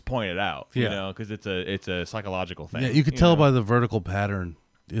until it's pointed out. You Yeah. know, because it's a psychological thing. Yeah, you could tell know? by the vertical pattern.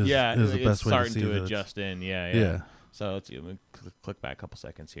 Is the it's best way to starting see to that it's- adjust in. Yeah. Yeah. So let's see. Let me click back a couple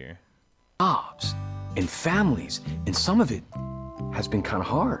seconds here. Jobs and families, and some of it has been kind of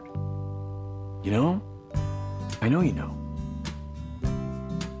hard. You know? I know you know.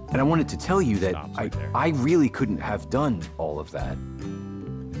 And I wanted to tell you that Stops right there. I really couldn't have done all of that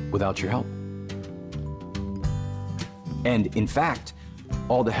without your help. And in fact,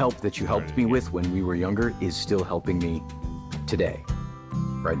 all the help that you helped me with when we were younger is still helping me today,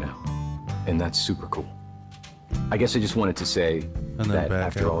 right now. And that's super cool. I guess I just wanted to say then that back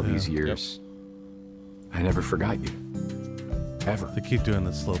after out, all yeah. these years, I never forgot you. Ever. They keep doing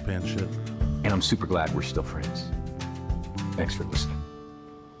this slow pan shit. And I'm super glad we're still friends. Thanks for listening.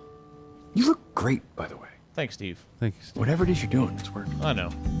 You look great, by the way. Thanks, Steve. Thank you, Steve. Whatever it is you're doing, it's working. I know.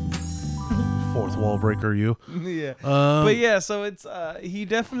 Fourth wall breaker, you. Yeah. But yeah, so it's he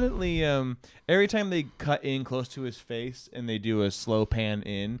definitely every time they cut in close to his face and they do a slow pan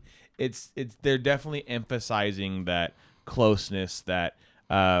in, it's they're definitely emphasizing that closeness, that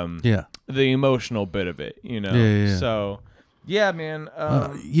Yeah. the emotional bit of it, you know. Yeah. So yeah, man.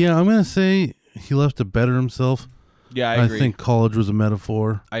 Yeah, I'm gonna say he left to better himself. Yeah, I agree. think college was a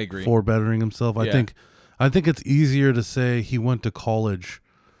metaphor. I agree. For bettering himself. Yeah. I think it's easier to say he went to college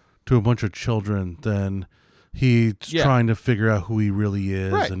to a bunch of children than he's trying to figure out who he really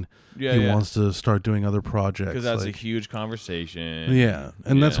is, Right. and Yeah, he yeah. wants to start doing other projects. because that's like, a huge conversation. yeah,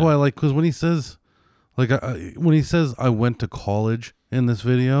 and that's Yeah. why, like, because when he says, like, when he says I went to college in this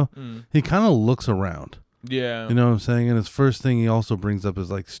video, he kind of looks around. Yeah. You know what I'm saying? And his first thing he also brings up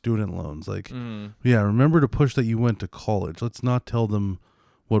is like student loans. Like, Mm-hmm. yeah, remember to push that you went to college. Let's not tell them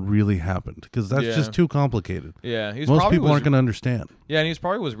what really happened because that's Yeah. just too complicated. Yeah, he's Most probably people aren't going to understand. Yeah, and he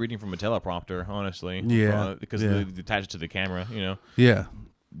probably was reading from a teleprompter, honestly. Yeah, because yeah. they attach it to the camera, you know. Yeah.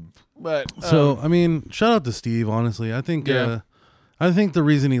 But So I mean, shout out to Steve. Honestly, I think Yeah. I think the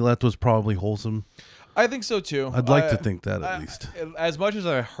reason he left was probably wholesome. I think so too. I'd like to think that at least. As much as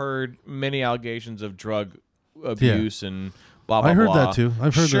I heard many allegations of drug abuse and blah blah I heard blah, that too.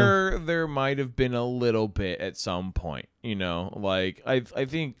 I've heard sure there might have been a little bit at some point. You know, like I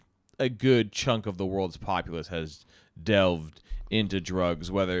think a good chunk of the world's populace has delved into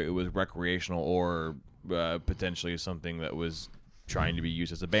drugs, whether it was recreational or potentially something that was trying to be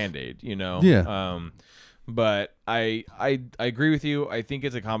used as a Band-Aid. You know. Yeah. But I agree with you. I think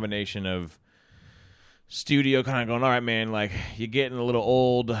it's a combination of studio kind of going, all right, man, like you're getting a little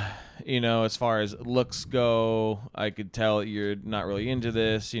old, you know, as far as looks go. I could tell that you're not really into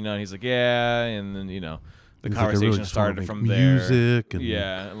this, you know. And he's like, yeah, and then, you know, the He's like, I really conversation just wanna started make from there. music and-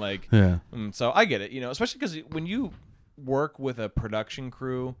 yeah, like Yeah. so I get it, you know, especially because when you work with a production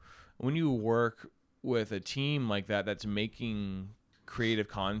crew, when you work with a team like that that's making creative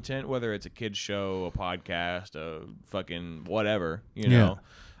content, whether it's a kid's show, a podcast, a fucking whatever, you know,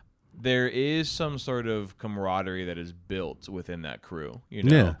 there is some sort of camaraderie that is built within that crew, you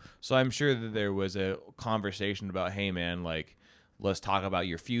know. Yeah. So I'm sure that there was a conversation about, hey man, like let's talk about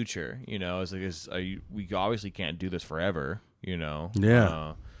your future, you know. It's like we obviously can't do this forever, you know.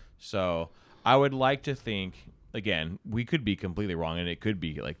 Yeah. So I would like to think, again, we could be completely wrong, and it could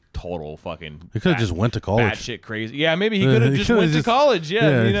be like total fucking. He could have just went to college. Batshit crazy. Yeah, maybe he could have He just coulda went to college.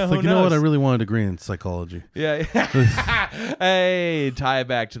 Yeah, you know. it's Who like, you know what? I knows? really want a degree in psychology. Yeah. Hey, tie it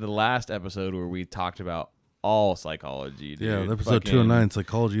back to the last episode where we talked about all psychology. Dude. Yeah, episode Fucking- 209,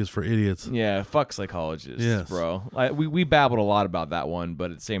 psychology is for idiots. Yeah, fuck psychologists, Yes. bro. We babbled a lot about that one,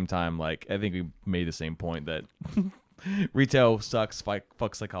 but at the same time, like I think we made the same point that retail sucks.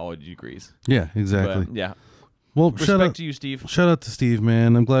 Fuck psychology degrees. Yeah, exactly. But, yeah. Well, Respect to you, Steve. Shout out to Steve,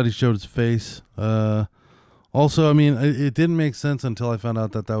 man. I'm glad he showed his face. Also, I mean, it didn't make sense until I found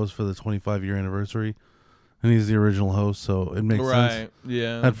out that was for the 25-year anniversary, and he's the original host, so it makes Right. sense.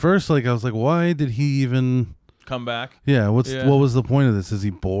 Yeah. At first, like, I was like, why did he even... Come back. Yeah, what Yeah. was the point of this? Is he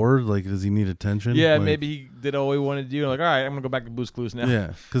bored? Like, does he need attention? Yeah, Like, maybe he did all he wanted to do. Like, all right, I'm gonna go back to Blue's Clues now.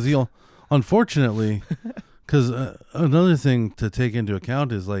 Yeah, because he'll... Unfortunately, because another thing to take into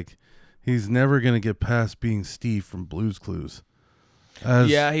account is, like, he's never going to get past being Steve from Blue's Clues.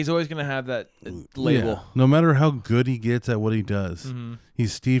 Yeah, he's always gonna have that label. Yeah. No matter how good he gets at what he does,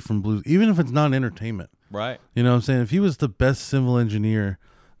 he's Steve from Blues. Even if it's not entertainment, Right. you know what I'm saying? If he was the best civil engineer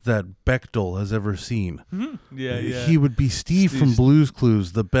that Bechtel has ever seen, Yeah, yeah. he would be Steve from Blues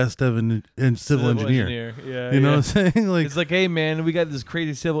Clues, the best civil engineer. Yeah, You know yeah. what I'm saying? Like, It's like, hey man, we got this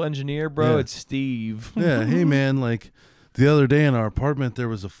crazy civil engineer, bro. Yeah. It's Steve. yeah, hey man, like the other day in our apartment there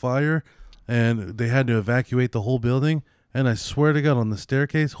was a fire and they had to evacuate the whole building, and I swear to God, on the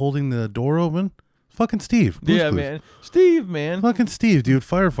staircase holding the door open, fucking Steve. Blues Yeah, Clues. man. Steve, man. Fucking Steve, dude,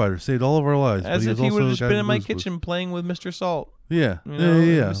 firefighter, saved all of our lives. As but if was he would also have just the guy been from in my Blues Clues. kitchen playing with Mr. Salt. Yeah, You know,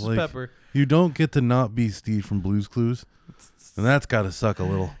 yeah. Mrs. Like, Pepper. you don't get to not be Steve from Blues Clues, and that's got to suck a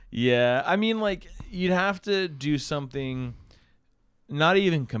little. Yeah, I mean, like, you'd have to do something not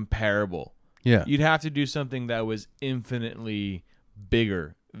even comparable. Yeah, You'd have to do something that was infinitely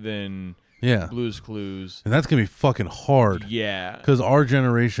bigger than yeah, Blue's Clues. and that's gonna be fucking hard. Yeah. Because our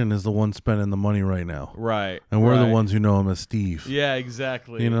generation is the one spending the money right now, Right. and we're the right. ones who know him as Steve. Yeah,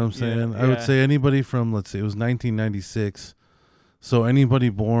 exactly. You know what I'm saying? Yeah, I would yeah. say anybody from, let's say it was 1996, so anybody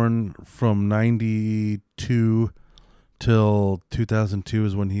born from 92 till 2002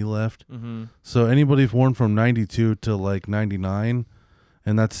 is when he left. Mm-hmm. So anybody born from 92 to like 99,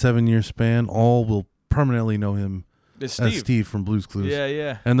 and that 7-year span, all will permanently know him It's as Steve. Steve from Blues Clues. Yeah,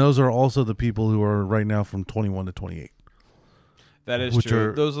 yeah. And those are also the people who are right now from 21 to 28. That is Which true.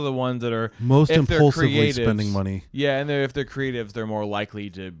 are Those are the ones that are Most if they're impulsively creatives- spending money. Yeah, and if they're creatives, they're more likely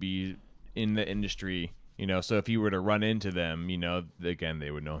to be in the industry. You know, so if you were to run into them, you know, again,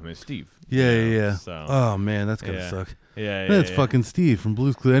 they would know him as Steve. Yeah, you know, yeah, yeah. So, Oh man, that's gonna yeah. suck. yeah, That's yeah. fucking Steve from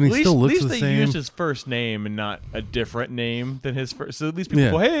Blues Clues, and he still looks at least the they same. used his first name and not a different name than his first. So at least people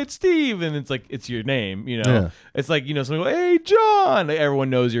Yeah. go, "Hey, it's Steve," and it's like it's your name. You know, Yeah. it's like someone go, "Hey, John." Like, everyone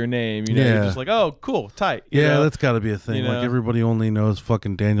knows your name. You know, Yeah. you're just like, "Oh, cool, tight." You Yeah, know? that's got to be a thing. You Like know? everybody only knows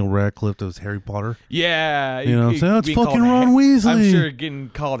fucking Daniel Radcliffe as Harry Potter. Yeah, You know what I'm saying? It's being called fucking Ron Weasley. I'm sure getting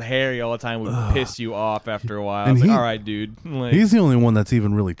called Harry all the time would piss you off after a while. And It's like, he- all right, dude. Like, He's the only one that's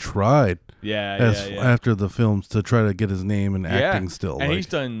even really tried yeah. after the films to try to get his name and acting still. And like, he's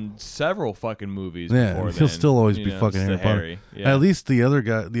done several fucking movies yeah, before and he'll then, still always you be know, fucking it's Harry the Potter. Yeah. At least the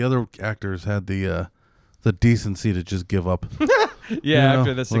other actors had the decency to just give up. yeah, you know?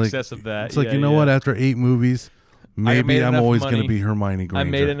 after the Like, success of that. It's like, yeah, you know yeah. what? After 8 movies, maybe made I'm enough always going money. to be Hermione Granger. I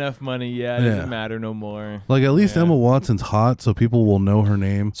made enough money. Yeah, it Yeah. doesn't matter no more. Like at least Yeah. Emma Watson's hot, so people will know her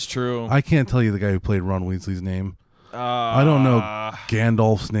name. It's true. I can't tell you the guy who played Ron Weasley's name. I don't know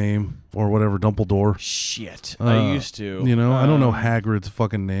Gandalf's name or whatever, Dumbledore. Shit, I used to. You know, I don't know Hagrid's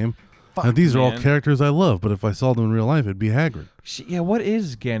fucking name. Now, these are all man. characters I love, but if I saw them in real life, it'd be Hagrid. Yeah, what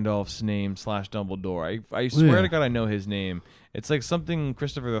is Gandalf's name / Dumbledore? I swear Yeah. to God I know his name. It's like something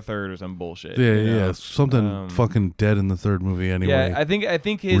Christopher III or some bullshit. Yeah, you know? yeah, something fucking dead in the third movie anyway. Yeah, I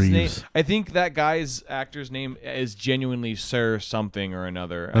think his name. Reeves. I think that guy's actor's name is genuinely Sir something or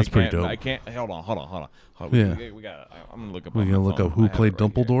another. That's I pretty can't- dope. I can't. Hold on. Yeah. We got. I'm gonna look up. We're on gonna my look phone. up who I have played it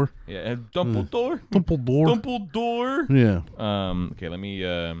right here. Dumbledore. Yeah, Dumbledore. Dumbledore. Dumbledore. Yeah. Okay, let me.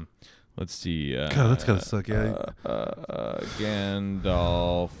 Let's see. God, that's gotta suck. Yeah.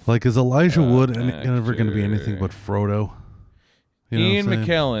 Gandalf. Like, is Elijah Wood ever going to be anything actor. but Frodo? You know Ian what I'm saying?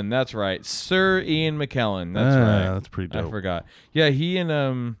 McKellen. That's right, Sir Ian McKellen. That's Ah, right. that's pretty dope. I forgot. Yeah, he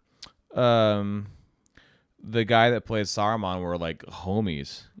and the guy that plays Saruman were like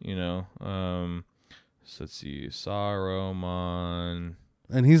homies. You know. So let's see, Saruman.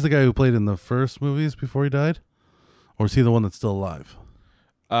 And he's the guy who played in the first movies before he died? Or is he the one that's still alive?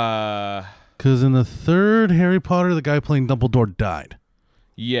 Because in the third Harry Potter, the guy playing Dumbledore died.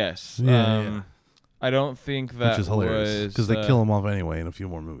 Yes. Yeah. I don't think that Which is hilarious. was Because they kill him off anyway in a few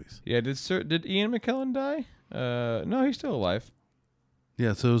more movies. Yeah. Did Ian McKellen die? No, he's still alive.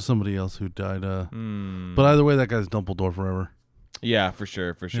 Yeah, so it was somebody else who died. Hmm. But either way, that guy's Dumbledore forever. Yeah, for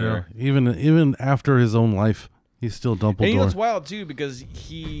sure. You know, even after his own life, he's still And he looks Dumbledore. wild too because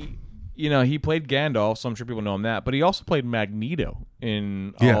he played Gandalf, so I'm sure people know him that. But he also played Magneto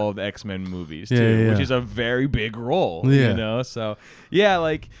in Yeah. all of the X-Men movies Yeah, too, yeah, which yeah. is a very big role. Yeah. You know, so yeah,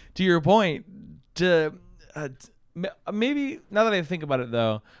 like to your point, maybe now that I think about it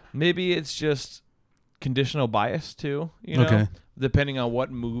though, maybe it's just conditional bias too. You know, Okay. depending on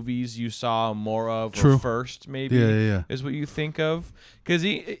what movies you saw more of True. or first, maybe Yeah. is what you think of. Because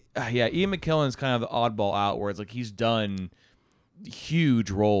Ian McKellen's kind of the oddball out, where it's like he's done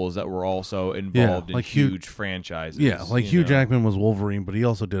huge roles that were also involved in like Hugh- huge franchises. Yeah, like you Hugh know? Jackman was Wolverine, but he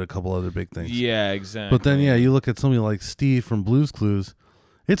also did a couple other big things. Yeah, exactly. But then, yeah, you look at somebody like Steve from Blues Clues.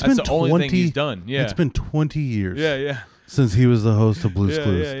 It's That's been the only 20. thing he's done. Yeah, It's been 20 years. yeah. since he was the host of Blue's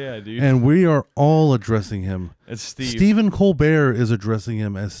Clues. Yeah, dude. And we are all addressing him. It's Steve. Stephen Colbert is addressing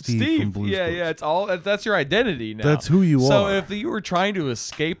him as Steve from Blue's Clues. Yeah, it's all. That's your identity now. That's who you So are. if you were trying to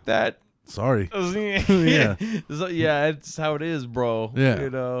escape that, Sorry. yeah, it's how it is, bro. Yeah. You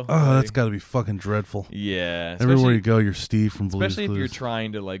know. Oh, that's got to be fucking dreadful. Yeah. Everywhere you go, you're Steve from Blue's Especially Clues. if you're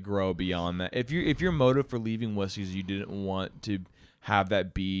trying to like grow beyond that. If your motive for leaving was because you didn't want to have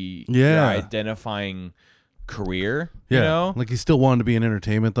that be your identifying career, yeah. you know? Like he still wanted to be in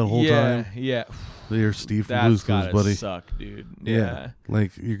entertainment the whole time. Yeah. You're Steve from That's Blue's Clues, gotta buddy. suck, dude. Yeah. Yeah.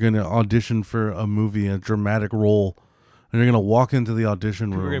 Like you're going to audition for a movie, a dramatic role, and you're going to walk into the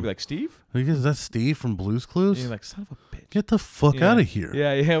audition People room. are gonna be like, Steve? Is that Steve from Blue's Clues? And you're like, son of a bitch. Get the fuck Yeah. out of here.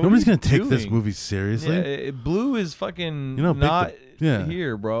 Yeah, yeah. what Nobody's are you going to take this doing? movie seriously. Yeah, Blue is fucking You know how big not yeah.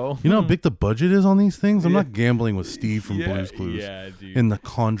 here, bro. You know how big the budget is on these things? I'm Yeah. not gambling with Steve from Yeah, Blue's Clues yeah, dude. in The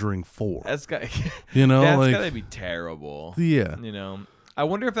Conjuring 4. That's got You know, that's like gotta be terrible. yeah. You know, I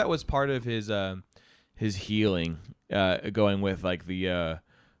wonder if that was part of his healing, going with like the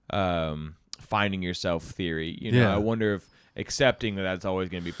finding yourself theory. You know, Yeah. I wonder if accepting that that's always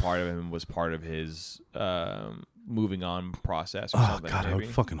going to be part of him was part of his moving on process. Or Oh something, god, I maybe.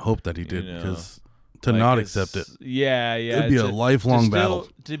 would fucking hope that he did You know, because to Like, not it's- accept it. Yeah, yeah. It'd be a lifelong still- battle.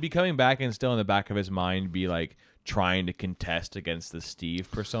 To be coming back and still in the back of his mind be like trying to contest against the Steve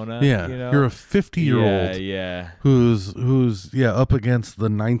persona. Yeah, you know? you're a 50-year-old Yeah. who's up against the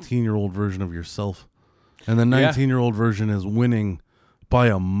 19-year-old version of yourself, and the 19-year-old version is winning by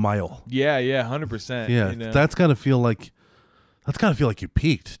a mile. Yeah, 100%. Yeah, you know? that's gotta feel like you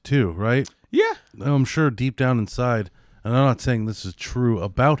peaked too, right? Yeah. I'm sure deep down inside, and I'm not saying this is true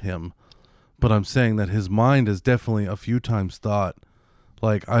about him, but I'm saying that his mind has definitely a few times thought,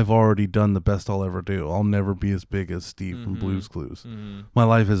 like, I've already done the best I'll ever do. I'll never be as big as Steve from Blue's Clues. My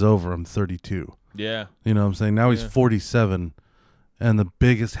life is over. I'm 32. Yeah. You know what I'm saying? Now he's 47, and the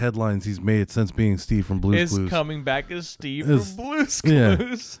biggest headlines he's made since being Steve from Blue's Is Clues coming back as Steve Is- from Blue's yeah.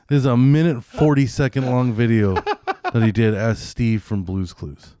 Clues. is a minute 40-second long video that he did as Steve from Blue's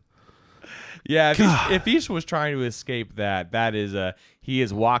Clues. Yeah, if he was trying to escape that is he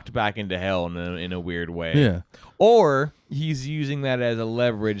has walked back into hell in a weird way. Yeah. Or he's using that as a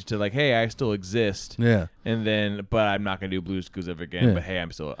leverage to like, hey, I still exist. Yeah. And then, but I'm not gonna do Blue's Clues ever again. Yeah. But hey,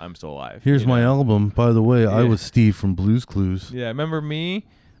 I'm still alive. Here's you my know? album. By the way, I Yeah. was Steve from Blue's Clues. Yeah, remember me?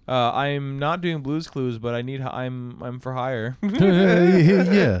 I'm not doing Blue's Clues, but I'm for hire.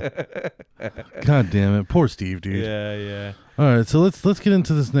 Yeah. God damn it. Poor Steve, dude. yeah. All right, so let's get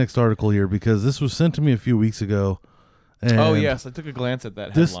into this next article here because this was sent to me a few weeks ago. And Oh yes, I took a glance at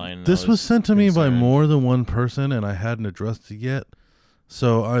that This headline. and this I was sent to me by concerned. more than one person and I hadn't addressed it yet.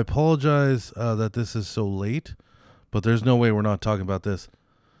 So I apologize that this is so late, but there's no way we're not talking about this.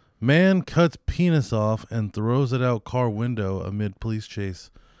 Man cuts penis off and throws it out car window amid police chase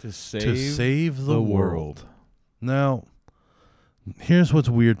to to save the world. Now, here's what's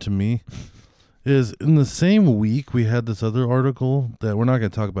weird to me is in the same week we had this other article that we're not going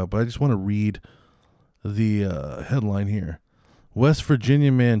to talk about, but I just want to read the headline here. West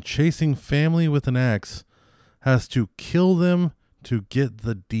Virginia man chasing family with an axe has to kill them to get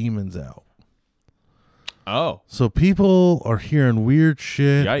the demons out. Oh, So people are hearing weird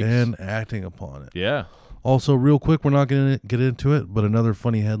shit Yikes. and acting upon it. yeah. Also, real quick, we're not going to get into it, but another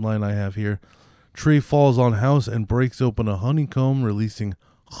funny headline I have here. Tree falls on house and breaks open a honeycomb, releasing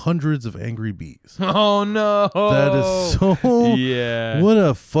hundreds of angry bees. Oh no. That is so... Yeah. What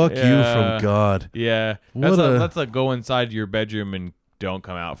a fuck you Yeah. from God. Yeah. What That's a go inside your bedroom and don't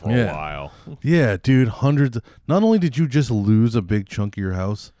come out for Yeah. a while. Yeah, dude, hundreds... Not only did you just lose a big chunk of your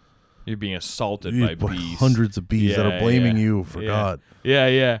house, You're being assaulted you- by bees. hundreds of bees that Yeah, are blaming yeah. you for Yeah. God.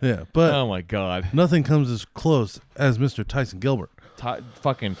 Yeah. Yeah, but Oh my God. nothing comes as close as Mr. Tyson Gilbert.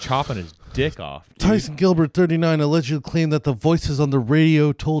 Fucking chopping his dick off. dude. Tyson Gilbert, 39, allegedly claimed that the voices on the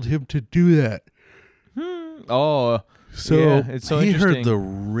radio told him to do that. Oh. So, yeah, it's so he heard interesting. the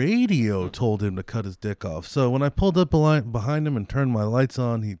radio told him to cut his dick off. So when I pulled up behind him and turned my lights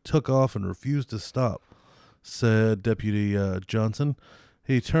on, he took off and refused to stop, said Deputy Johnson.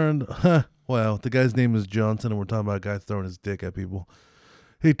 He turned, wow, the guy's name is Johnson, and we're talking about a guy throwing his dick at people.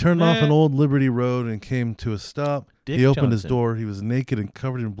 He turned off an old Liberty Road and came to a stop. Dick He opened his Johnson. door. He was naked and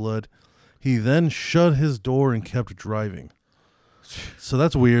covered in blood. He then shut his door and kept driving. So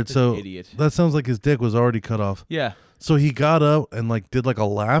that's weird. This So idiot. that sounds like his dick was already cut off. Yeah. So he got up and did a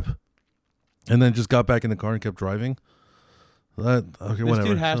lap, and then just got back in the car and kept driving. Okay, This whatever.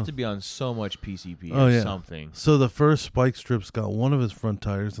 dude has So- to be on so much PCP Oh, or yeah. something. So the first spike strips got one of his front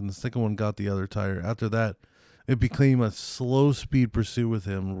tires, and the second one got the other tire. After that, it became a slow speed pursuit with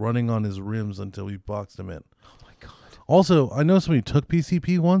him, running on his rims until we boxed him in. Oh my God. Also, I know somebody took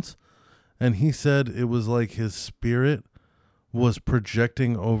PCP once, and he said it was like his spirit was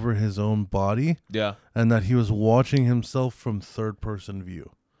projecting over his own body. Yeah. And that he was watching himself from third-person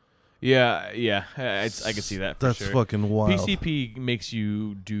view. Yeah. I can see that for That's sure. fucking wild. PCP makes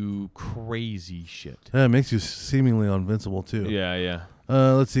you do crazy shit. Yeah, it makes you seemingly invincible, too. Yeah.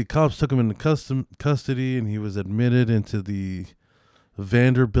 Let's see. Cops took him into custody, and he was admitted into the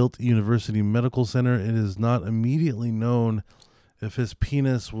Vanderbilt University Medical Center. It is not immediately known if his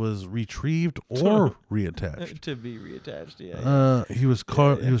penis was retrieved or reattached. To be reattached, yeah. He was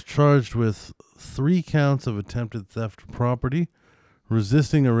he was charged with 3 counts of attempted theft of property,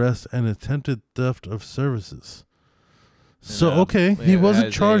 resisting arrest, and attempted theft of services. So okay, he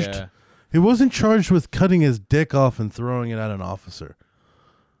wasn't charged. He wasn't charged with cutting his dick off and throwing it at an officer.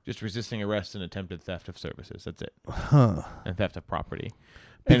 Just resisting arrest and attempted theft of services. That's it. Huh. And theft of property.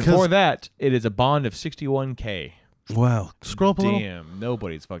 Because- and for that, it is a bond of $61K. Wow. Scroll up a little. Damn,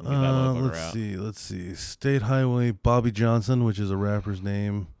 nobody's fucking getting that motherfucker out. Let's see. State Highway Bobby Johnson, which is a rapper's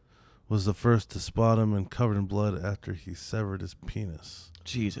name, was the first to spot him and covered in blood after he severed his penis.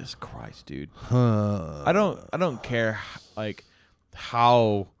 Jesus Christ, dude. Huh. I don't care like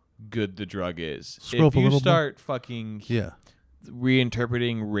how good the drug is. Scroll if up a you little bit. start fucking Yeah.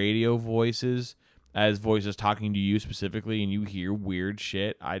 reinterpreting radio voices as voices talking to you specifically, and you hear weird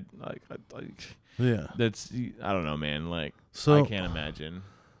shit, I Yeah. that's I don't know, man. Like, So- I can't imagine.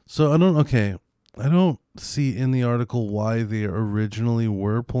 So I don't see in the article why they originally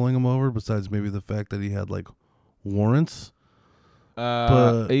were pulling him over, besides maybe the fact that he had like warrants.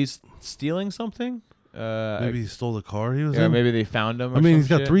 But- He's stealing something. Maybe he stole the car he was Yeah, in. maybe they found him. Or I mean, some he's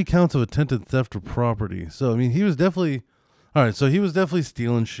got shit. 3 counts of attempted theft of property. So I mean, he was definitely all right. So he was definitely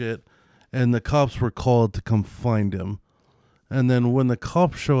stealing shit, and the cops were called to come find him. And then when the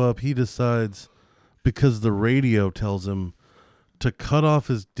cops show up, he decides, because the radio tells him, to cut off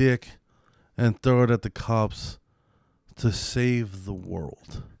his dick and throw it at the cops to save the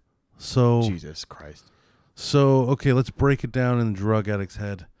world. So Jesus Christ. So, okay, let's break it down in the drug addict's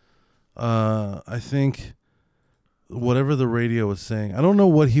head. I think whatever the radio was saying, I don't know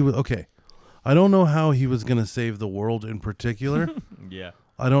what he was. Okay, I don't know how he was going to save the world in particular. Yeah.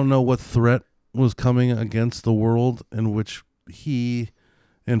 I don't know what threat was coming against the world in which he,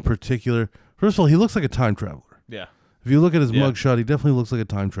 in particular. First of all, he looks like a time traveler. Yeah. If you look at his Yeah. mugshot, he definitely looks like a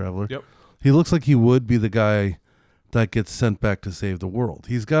time traveler. Yep. He looks like he would be the guy that gets sent back to save the world.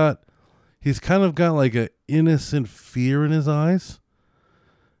 He's kind of got like a innocent fear in his eyes.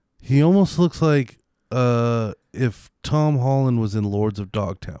 He almost looks like if Tom Holland was in Lords of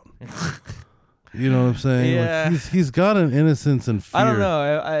Dogtown. You know what I'm saying? Yeah. Like he's got an innocence and fear. I don't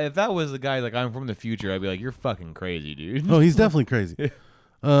know. If that was the guy, like, I'm from the future, I'd be like, you're fucking crazy, dude. Oh, he's definitely crazy.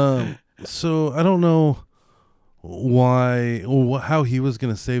 So I don't know why or how he was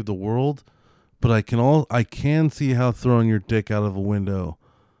going to save the world, but I can see how throwing your dick out of a window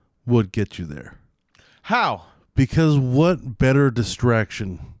would get you there. How? Because what better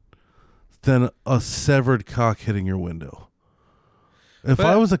distraction than a severed cock hitting your window? If But-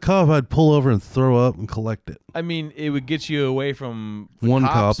 I was a cop, I'd pull over and throw up and collect it. I mean, it would get you away from the One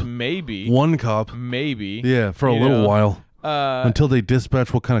cops, cop. maybe. One cop. Maybe. Yeah, for a You little know? while. Uh, Until they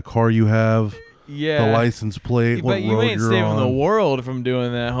dispatch what kind of car you have, yeah. the license plate, what But you road ain't you're saving on. the world from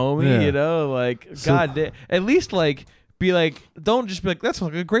doing that, homie. Yeah. You know, like, So- God damn. At least, like, be like, don't just be like, that's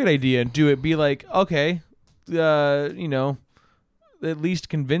like a great idea and do it. Be like, okay, you know, at least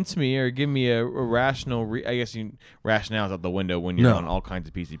convince me or give me a rational, I guess rationale's out the window when you're No. on all kinds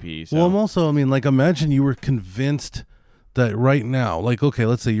of PCP. So. Well, I'm also, I mean, like, imagine you were convinced that right now, like, okay,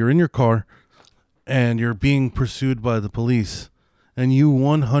 let's say you're in your car and you're being pursued by the police, and you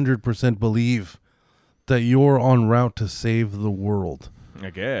 100% believe that you're en route to save the world, I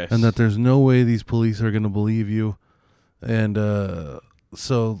guess. and that there's no way these police are going to believe you. And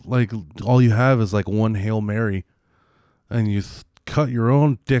so, like, all you have is, like, one Hail Mary, and you cut your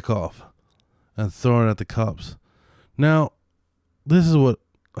own dick off and throw it at the cops. Now, this is what...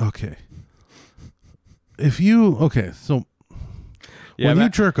 Okay. So Yeah, when you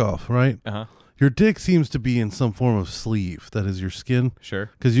Matt- jerk off, right, Uh-huh. your dick seems to be in some form of sleeve that is your skin, Sure.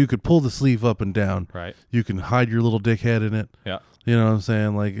 because you could pull the sleeve up and down. Right. You can hide your little dick head in it. Yeah. You know what I'm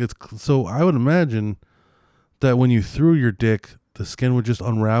saying? Like, so I would imagine that when you threw your dick, the skin would just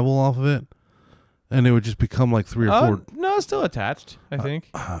unravel off of it, and it would just become like 3 or 4. No, it's still attached, I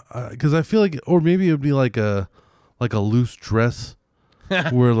think. Because I feel like, or maybe it would be like a loose dress,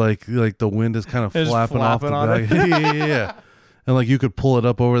 where like the wind is kind of It's flapping off the flapping back. on yeah. And like you could pull it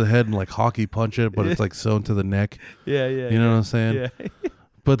up over the head and like hockey punch it, but it's like sewn to the neck. Yeah. You know what I'm saying? Yeah.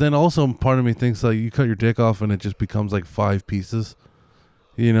 But then also part of me thinks like you cut your dick off and it just becomes like 5 pieces.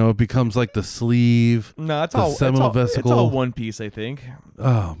 You know, it becomes like the sleeve. No, it's the all seminal it's all, vesicle. It's all one piece, I think.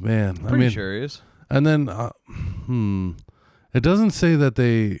 Oh man, Pretty sure it is. And then, it doesn't say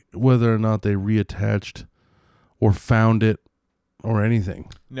that whether or not they reattached or found it or anything.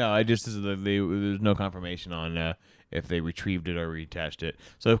 No, I just there's no confirmation on if they retrieved it or reattached it.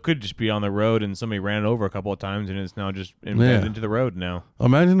 So it could just be on the road and somebody ran it over a couple of times and it's now just embedded into the road now.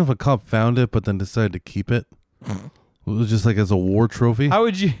 Imagine if a cop found it but then decided to keep it. It was just like as a war trophy. How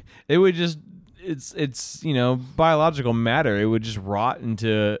would you? It would just. It's biological matter. It would just rot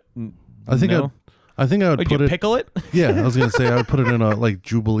into. I think I would put it. Pickle it? Yeah, I was gonna say I would put it in a like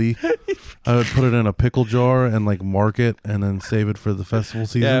Jubilee. I would put it in a pickle jar and like mark it and then save it for the festival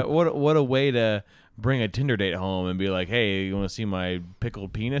season. Yeah, what a way to bring a Tinder date home and be like, hey, you want to see my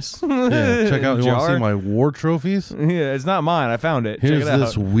pickled penis? Yeah, check out. You want to see jar? my war trophies? Yeah, it's not mine. I found it. Here's Check it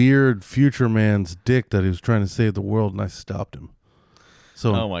this out. weird future man's dick that he was trying to save the world, and I stopped him.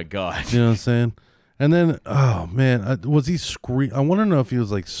 So, Oh my god. you know what I'm saying? And then, oh man, was he I want to know if he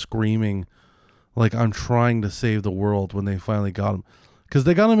was like screaming, like I'm trying to save the world when they finally got him, because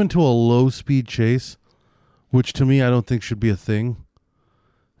they got him into a low-speed chase, which to me I don't think should be a thing.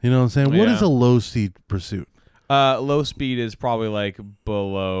 You know what I'm saying? What Yeah. is a low-speed pursuit? Low speed is probably like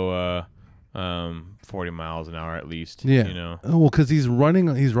below 40 miles an hour at least. Yeah. You know. Oh, well, because he's riding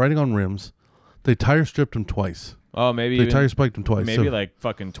on rims. They tire stripped him twice. Oh, maybe They even, tire spiked him twice. maybe so, like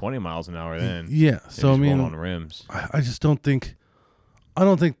fucking 20 miles an hour then. yeah. They So I just mean, roll on rims. I just don't think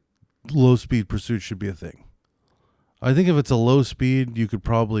low-speed pursuit should be a thing. I think if it's a low speed, you could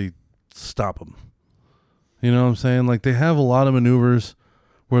probably stop them. You know what I'm saying? Like they have a lot of maneuvers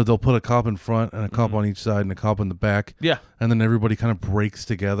where they'll put a cop in front and a cop on each side and a cop in the back. Yeah. And then everybody kind of breaks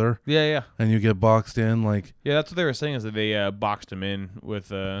together Yeah. and you get boxed in. Like, Yeah, that's what they were saying is that they boxed him in with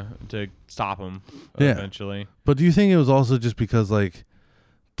to stop him Yeah. eventually. but do you think it was also just because like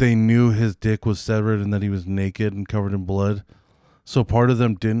they knew his dick was severed and that he was naked and covered in blood? So part of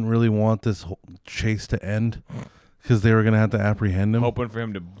them didn't really want this whole chase to end because they were going to have to apprehend him. Hoping for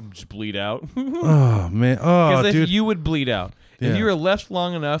him to just bleed out. Oh, man. Oh, Because dude. if you would bleed out. Yeah. If you were left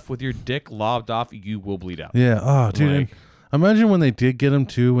long enough with your dick lobbed off, you will bleed out. Yeah. Oh, dude. Like- and imagine when they did get him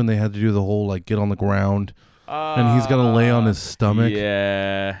too, when they had to do the whole like get on the ground and he's got to lay on his stomach.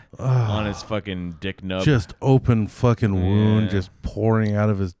 Yeah. On his fucking dick nub. Just open fucking wound, Yeah. just pouring out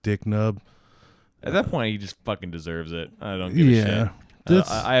of his dick nub. At that point, he just fucking deserves it. I don't give a Yeah. shit. That's-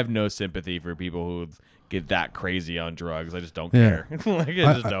 I have no sympathy for people who get that crazy on drugs. I just don't Yeah. care. Like,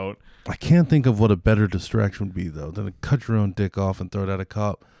 I just don't. I can't think of what a better distraction would be though than to cut your own dick off and throw it at a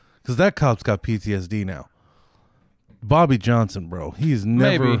cop, because that cop's got PTSD now. Bobby Johnson, bro, he's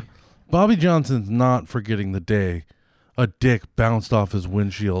never. Maybe. Bobby Johnson's not forgetting the day a dick bounced off his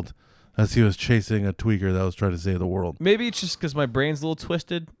windshield as he was chasing a tweaker that was trying to save the world. Maybe it's just because my brain's a little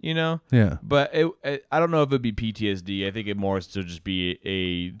twisted, you know? Yeah. But I don't know if it'd be PTSD. I think it more is to just be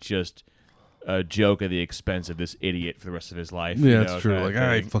a joke at the expense of this idiot for the rest of his life. Yeah, you that's know, true. kind of Like,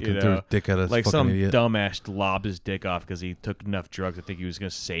 I thing, fucking you threw know? his dick at a Like fucking some idiot. dumbass lobbed his dick off because he took enough drugs to think he was going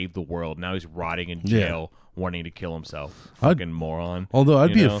to save the world. Now he's rotting in Yeah. jail, wanting to kill himself. I'd- Fucking moron. Although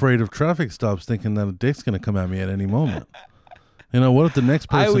I'd you be know? afraid of traffic stops, thinking that a dick's going to come at me at any moment. You know, what if the next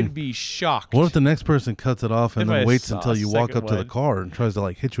person? I would be shocked. What if the next person cuts it off and If then I waits saw until a you walk second up to the one. car and tries to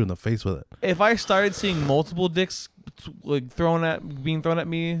like hit you in the face with it? If I started seeing multiple dicks like being thrown at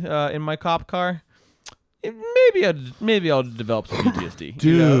me in my cop car, maybe I'll develop some PTSD. Dude.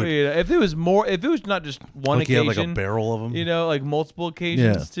 You know, if it was not just one Like he occasion, had like a barrel of them. you know, like multiple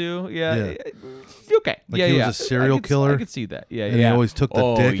occasions too. Yeah. Yeah. Okay. Like yeah, he was yeah. a serial killer? I could see that. Yeah, And he yeah. always took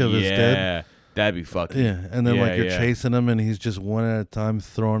the dick of his dead? Yeah, that'd be fucking. Yeah, and then like you're yeah. chasing him, and he's just one at a time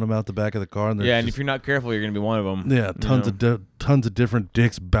throwing him out the back of the car. And Yeah, and if you're not careful, you're gonna be one of them. yeah, tons of different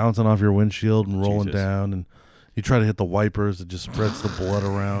dicks bouncing off your windshield and rolling Jesus. down, and you try to hit the wipers, it just spreads the blood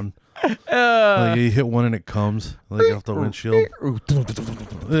around. Like you hit one and it comes like off the windshield.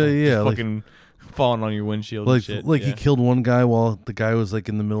 Yeah, like fucking falling on your windshield. like and shit. like yeah. he killed one guy while the guy was like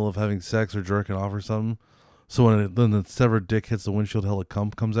in the middle of having sex or jerking off or something. So then the severed dick hits the windshield, hella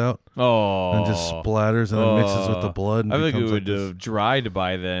cum comes out Oh, and just splatters and then mixes with the blood. And I think it becomes would like have dried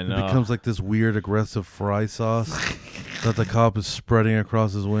by then. It becomes like this weird aggressive fry sauce that the cop is spreading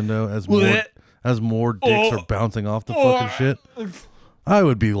across his window as more dicks are bouncing off the fucking shit. I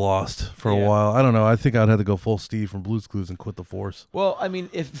would be lost for a Yeah. while. I don't know. I think I'd have to go full Steve from Blue's Clues and quit the force. Well, I mean,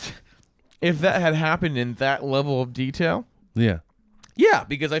 if that had happened in that level of detail, Yeah. yeah,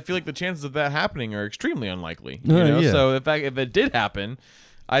 because I feel like the chances of that happening are extremely unlikely. You Yeah, know? yeah. So if it did happen,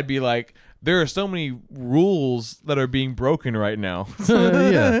 I'd be like, there are so many rules that are being broken right now.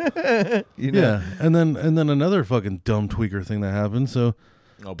 Yeah. You know? Yeah. And then another fucking dumb tweaker thing that happened. So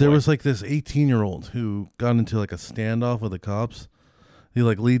Oh, there boy. was like this 18-year-old who got into like a standoff with the cops. He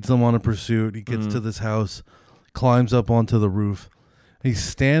like leads them on a pursuit. He gets to this house, climbs up onto the roof. He's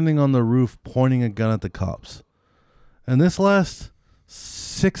standing on the roof pointing a gun at the cops. And this lasts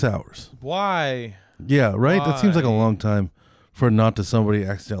 6 hours. Why? Yeah, right? That seems like a Why? long time for not to somebody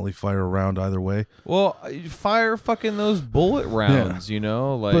accidentally fire a round either way. Well, fire fucking those bullet rounds, you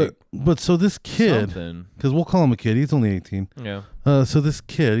know? Like, But so this kid, something. because we'll call him a kid. He's only 18. Yeah. So this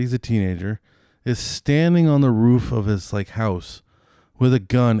kid, he's a teenager, is standing on the roof of his like house with a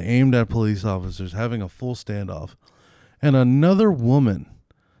gun aimed at police officers, having a full standoff. And another woman,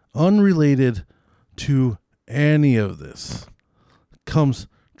 unrelated to any of this, comes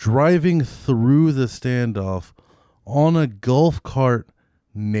driving through the standoff on a golf cart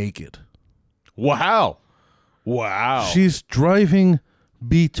naked. Wow. Wow. She's driving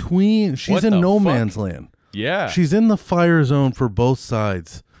between, she's What in the no fuck? man's land. yeah. She's in the fire zone for both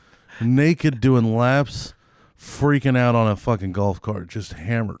sides, naked, doing laps, freaking out on a fucking golf cart, just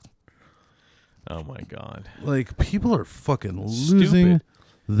hammered. Oh my God. Like, people are fucking losing Stupid.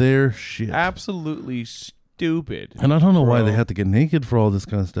 their shit. Absolutely stupid. And I don't know why Bro. they have to get naked for all this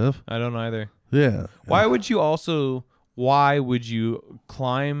kind of stuff. I don't either. Yeah. Why would you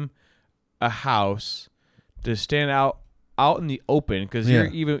climb a house to stand out in the open? Because Yeah.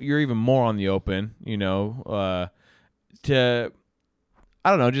 you're even more on the open, you know, to, I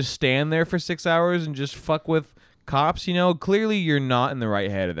don't know, just stand there for 6 hours and just fuck with cops, you know? Clearly you're not in the right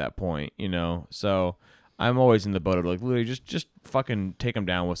head at that point, you know? So I'm always in the boat of like, literally just fucking take him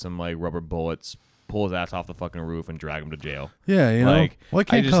down with some like rubber bullets, pull his ass off the fucking roof and drag him to jail. Yeah, you know. Like, Why I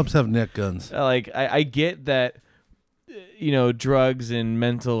can't just- cops have net guns? Like, I get that, you know, drugs and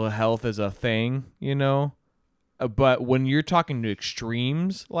mental health is a thing, you know, but when you're talking to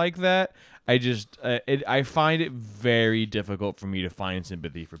extremes like that, I find it very difficult for me to find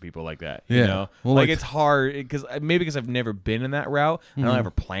sympathy for people like that. You Yeah. know, Well, like like- it's hard because I've never been in that route. I don't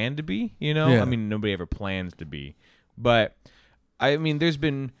ever plan to be. You know, Yeah. I mean, nobody ever plans to be, but I mean, there's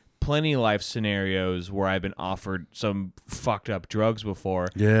been plenty of life scenarios where I've been offered some fucked up drugs before.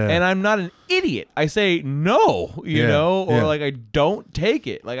 Yeah. And I'm not an idiot. I say no, you Yeah, know, or yeah. like I don't take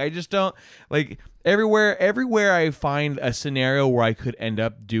it. Like I just don't like everywhere I find a scenario where I could end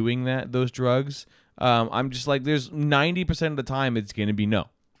up doing those drugs, I'm just like, there's 90% of the time it's going to be no.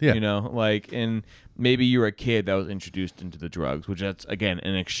 Yeah. You know, like, and maybe you're a kid that was introduced into the drugs, which that's, again,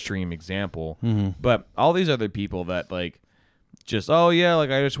 an extreme example. Mm-hmm. But all these other people that, like, just, oh, yeah,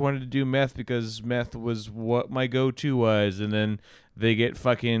 like, I just wanted to do meth because meth was what my go-to was. And then they get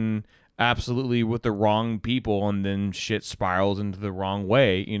fucking absolutely with the wrong people and then shit spirals into the wrong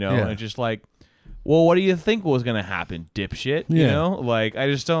way, you know? Yeah. And it's just like, well, what do you think was going to happen, dipshit? You Yeah. know? Like,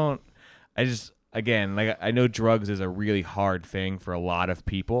 again, like, I know drugs is a really hard thing for a lot of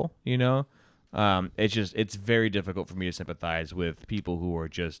people, you know? It's very difficult for me to sympathize with people who are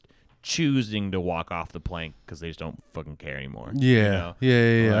just choosing to walk off the plank because they just don't fucking care anymore. Yeah. You know?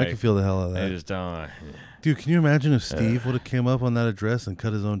 Yeah. I Like, can feel the hell out of I that. just don't. Dude, can you imagine if Steve would have came up on that address and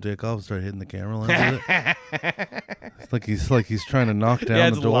cut his own dick off and started hitting the camera lens with it? It's like he's trying to knock down Yeah,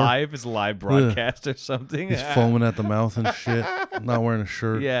 the it's door. live. It's live broadcast or something. He's foaming at the mouth and shit. Not wearing a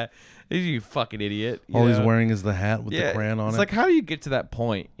shirt. Yeah. You fucking idiot. you All he's know? wearing is the hat with the crayon on it's it. like, how do you get to that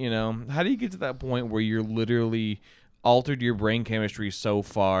point? You know, how do you get to that point where you're literally altered your brain chemistry so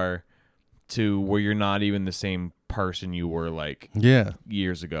far to where you're not even the same person you were like yeah.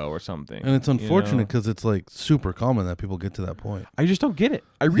 years ago or something? And it's you unfortunate know? because it's like super common that people get to that point. I just don't get it.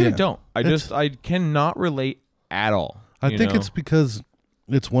 I really Yeah. don't. I cannot relate at all. I you think know? it's because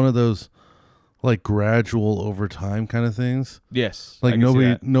it's one of those like gradual over time kind of things. yes. Like I can see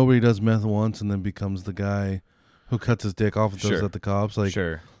that. nobody does meth once and then becomes the guy who cuts his dick off and throws Sure. it at the cops. Like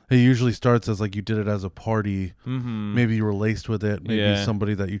Sure. it usually starts as like you did it as a party. Mm-hmm. Maybe you were laced with it. Maybe Yeah.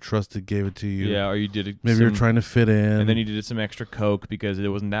 somebody that you trusted gave it to you. Yeah, or you did it. Maybe you're trying to fit in. and then you did some extra coke because it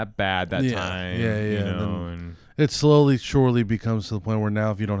wasn't that bad that Yeah. time. Yeah, You yeah, know, and it slowly, surely becomes to the point where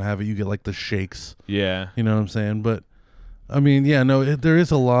now if you don't have it, you get like the shakes. yeah. You know what I'm saying? But I mean, yeah, no, there is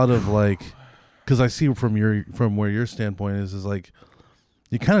a lot of like, because I see from where your standpoint is like,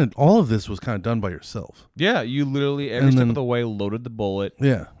 you kind of all of this was kind of done by yourself. Yeah, you literally every And step then- of the way loaded the bullet.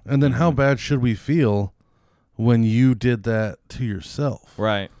 Yeah, and then Mm-hmm. how bad should we feel when you did that to yourself?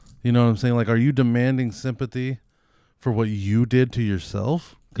 Right. You know what I'm saying? Like, are you demanding sympathy for what you did to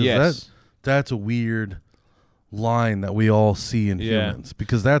yourself? Because Yes. that's a weird line that we all see in Yeah. humans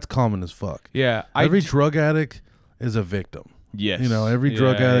because that's common as fuck. Yeah. Every drug addict is a victim. Yes. You know, every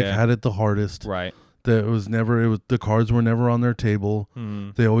drug addict yeah. had it the hardest. Right. The cards were never on their table.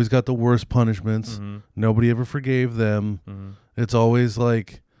 They always got the worst punishments. Nobody ever forgave them. It's always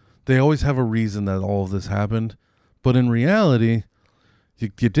like they always have a reason that all of this happened, but in reality, you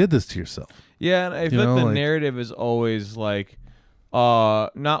did this to yourself. Yeah, and I feel like the narrative is always like,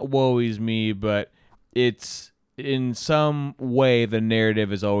 not woe is me, but it's in some way the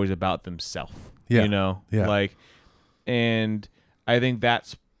narrative is always about themselves. Yeah. You know? Yeah. Like, and I think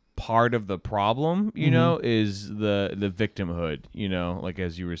that's part of the problem, you know, is the victimhood, you know, like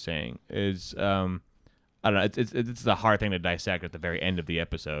as you were saying, is I don't know, it's the hard thing to dissect at the very end of the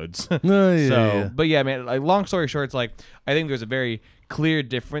episodes. But yeah, man, like long story short, it's like I think there's a very clear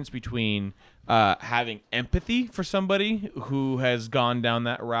difference between having empathy for somebody who has gone down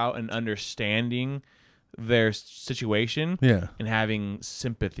that route and understanding their situation, and having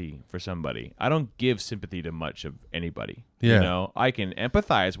sympathy for somebody. I don't give sympathy to much of anybody. You know, I can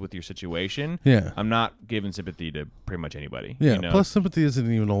empathize with your situation. I'm not giving sympathy to pretty much anybody. Yeah. You know? Plus, sympathy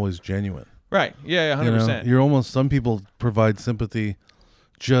isn't even always genuine. Right. Yeah. 100%. You're almost, some people provide sympathy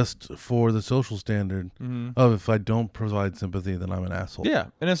just for the social standard of, if I don't provide sympathy, then I'm an asshole. Yeah.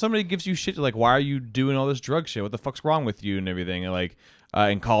 And if somebody gives you shit, like, why are you doing all this drug shit? What the fuck's wrong with you and everything? And like,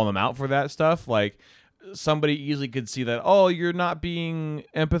 and calling them out for that stuff, like, somebody easily could see that, oh, you're not being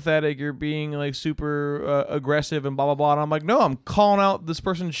empathetic, you're being like super aggressive and blah blah blah. And I'm like, no, I'm calling out this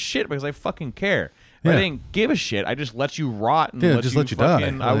person's shit because I fucking care. I didn't give a shit. I just let you rot and just let you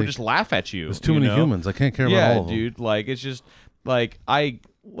die. I would just laugh at you. There's too many humans. I can't care about all of them. Yeah, dude. Like, it's just like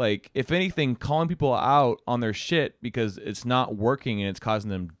if anything, calling people out on their shit because it's not working and it's causing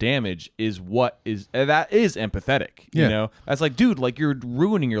them damage is that is empathetic. You know, that's like, dude, like, you're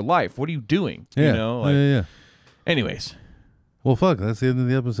ruining your life. What are you doing? You know, like, anyways. Well, fuck, that's the end of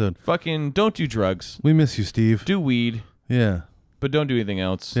the episode. Fucking don't do drugs. We miss you, Steve. Do weed. Yeah. But don't do anything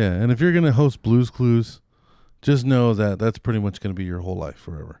else. Yeah, and if you're going to host Blue's Clues, just know that that's pretty much going to be your whole life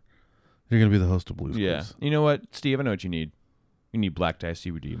forever. You're going to be the host of Blue's Clues. Yeah. You know what, Steve? I know what you need. You need Black Tie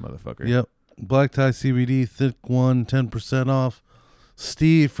CBD, motherfucker. Yep. Black Tie CBD, thick one, 10% off.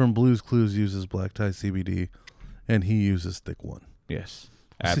 Steve from Blue's Clues uses Black Tie CBD, and he uses thick one. Yes.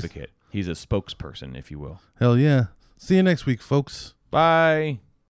 Advocate. He's a spokesperson, if you will. Hell yeah. See you next week, folks. Bye.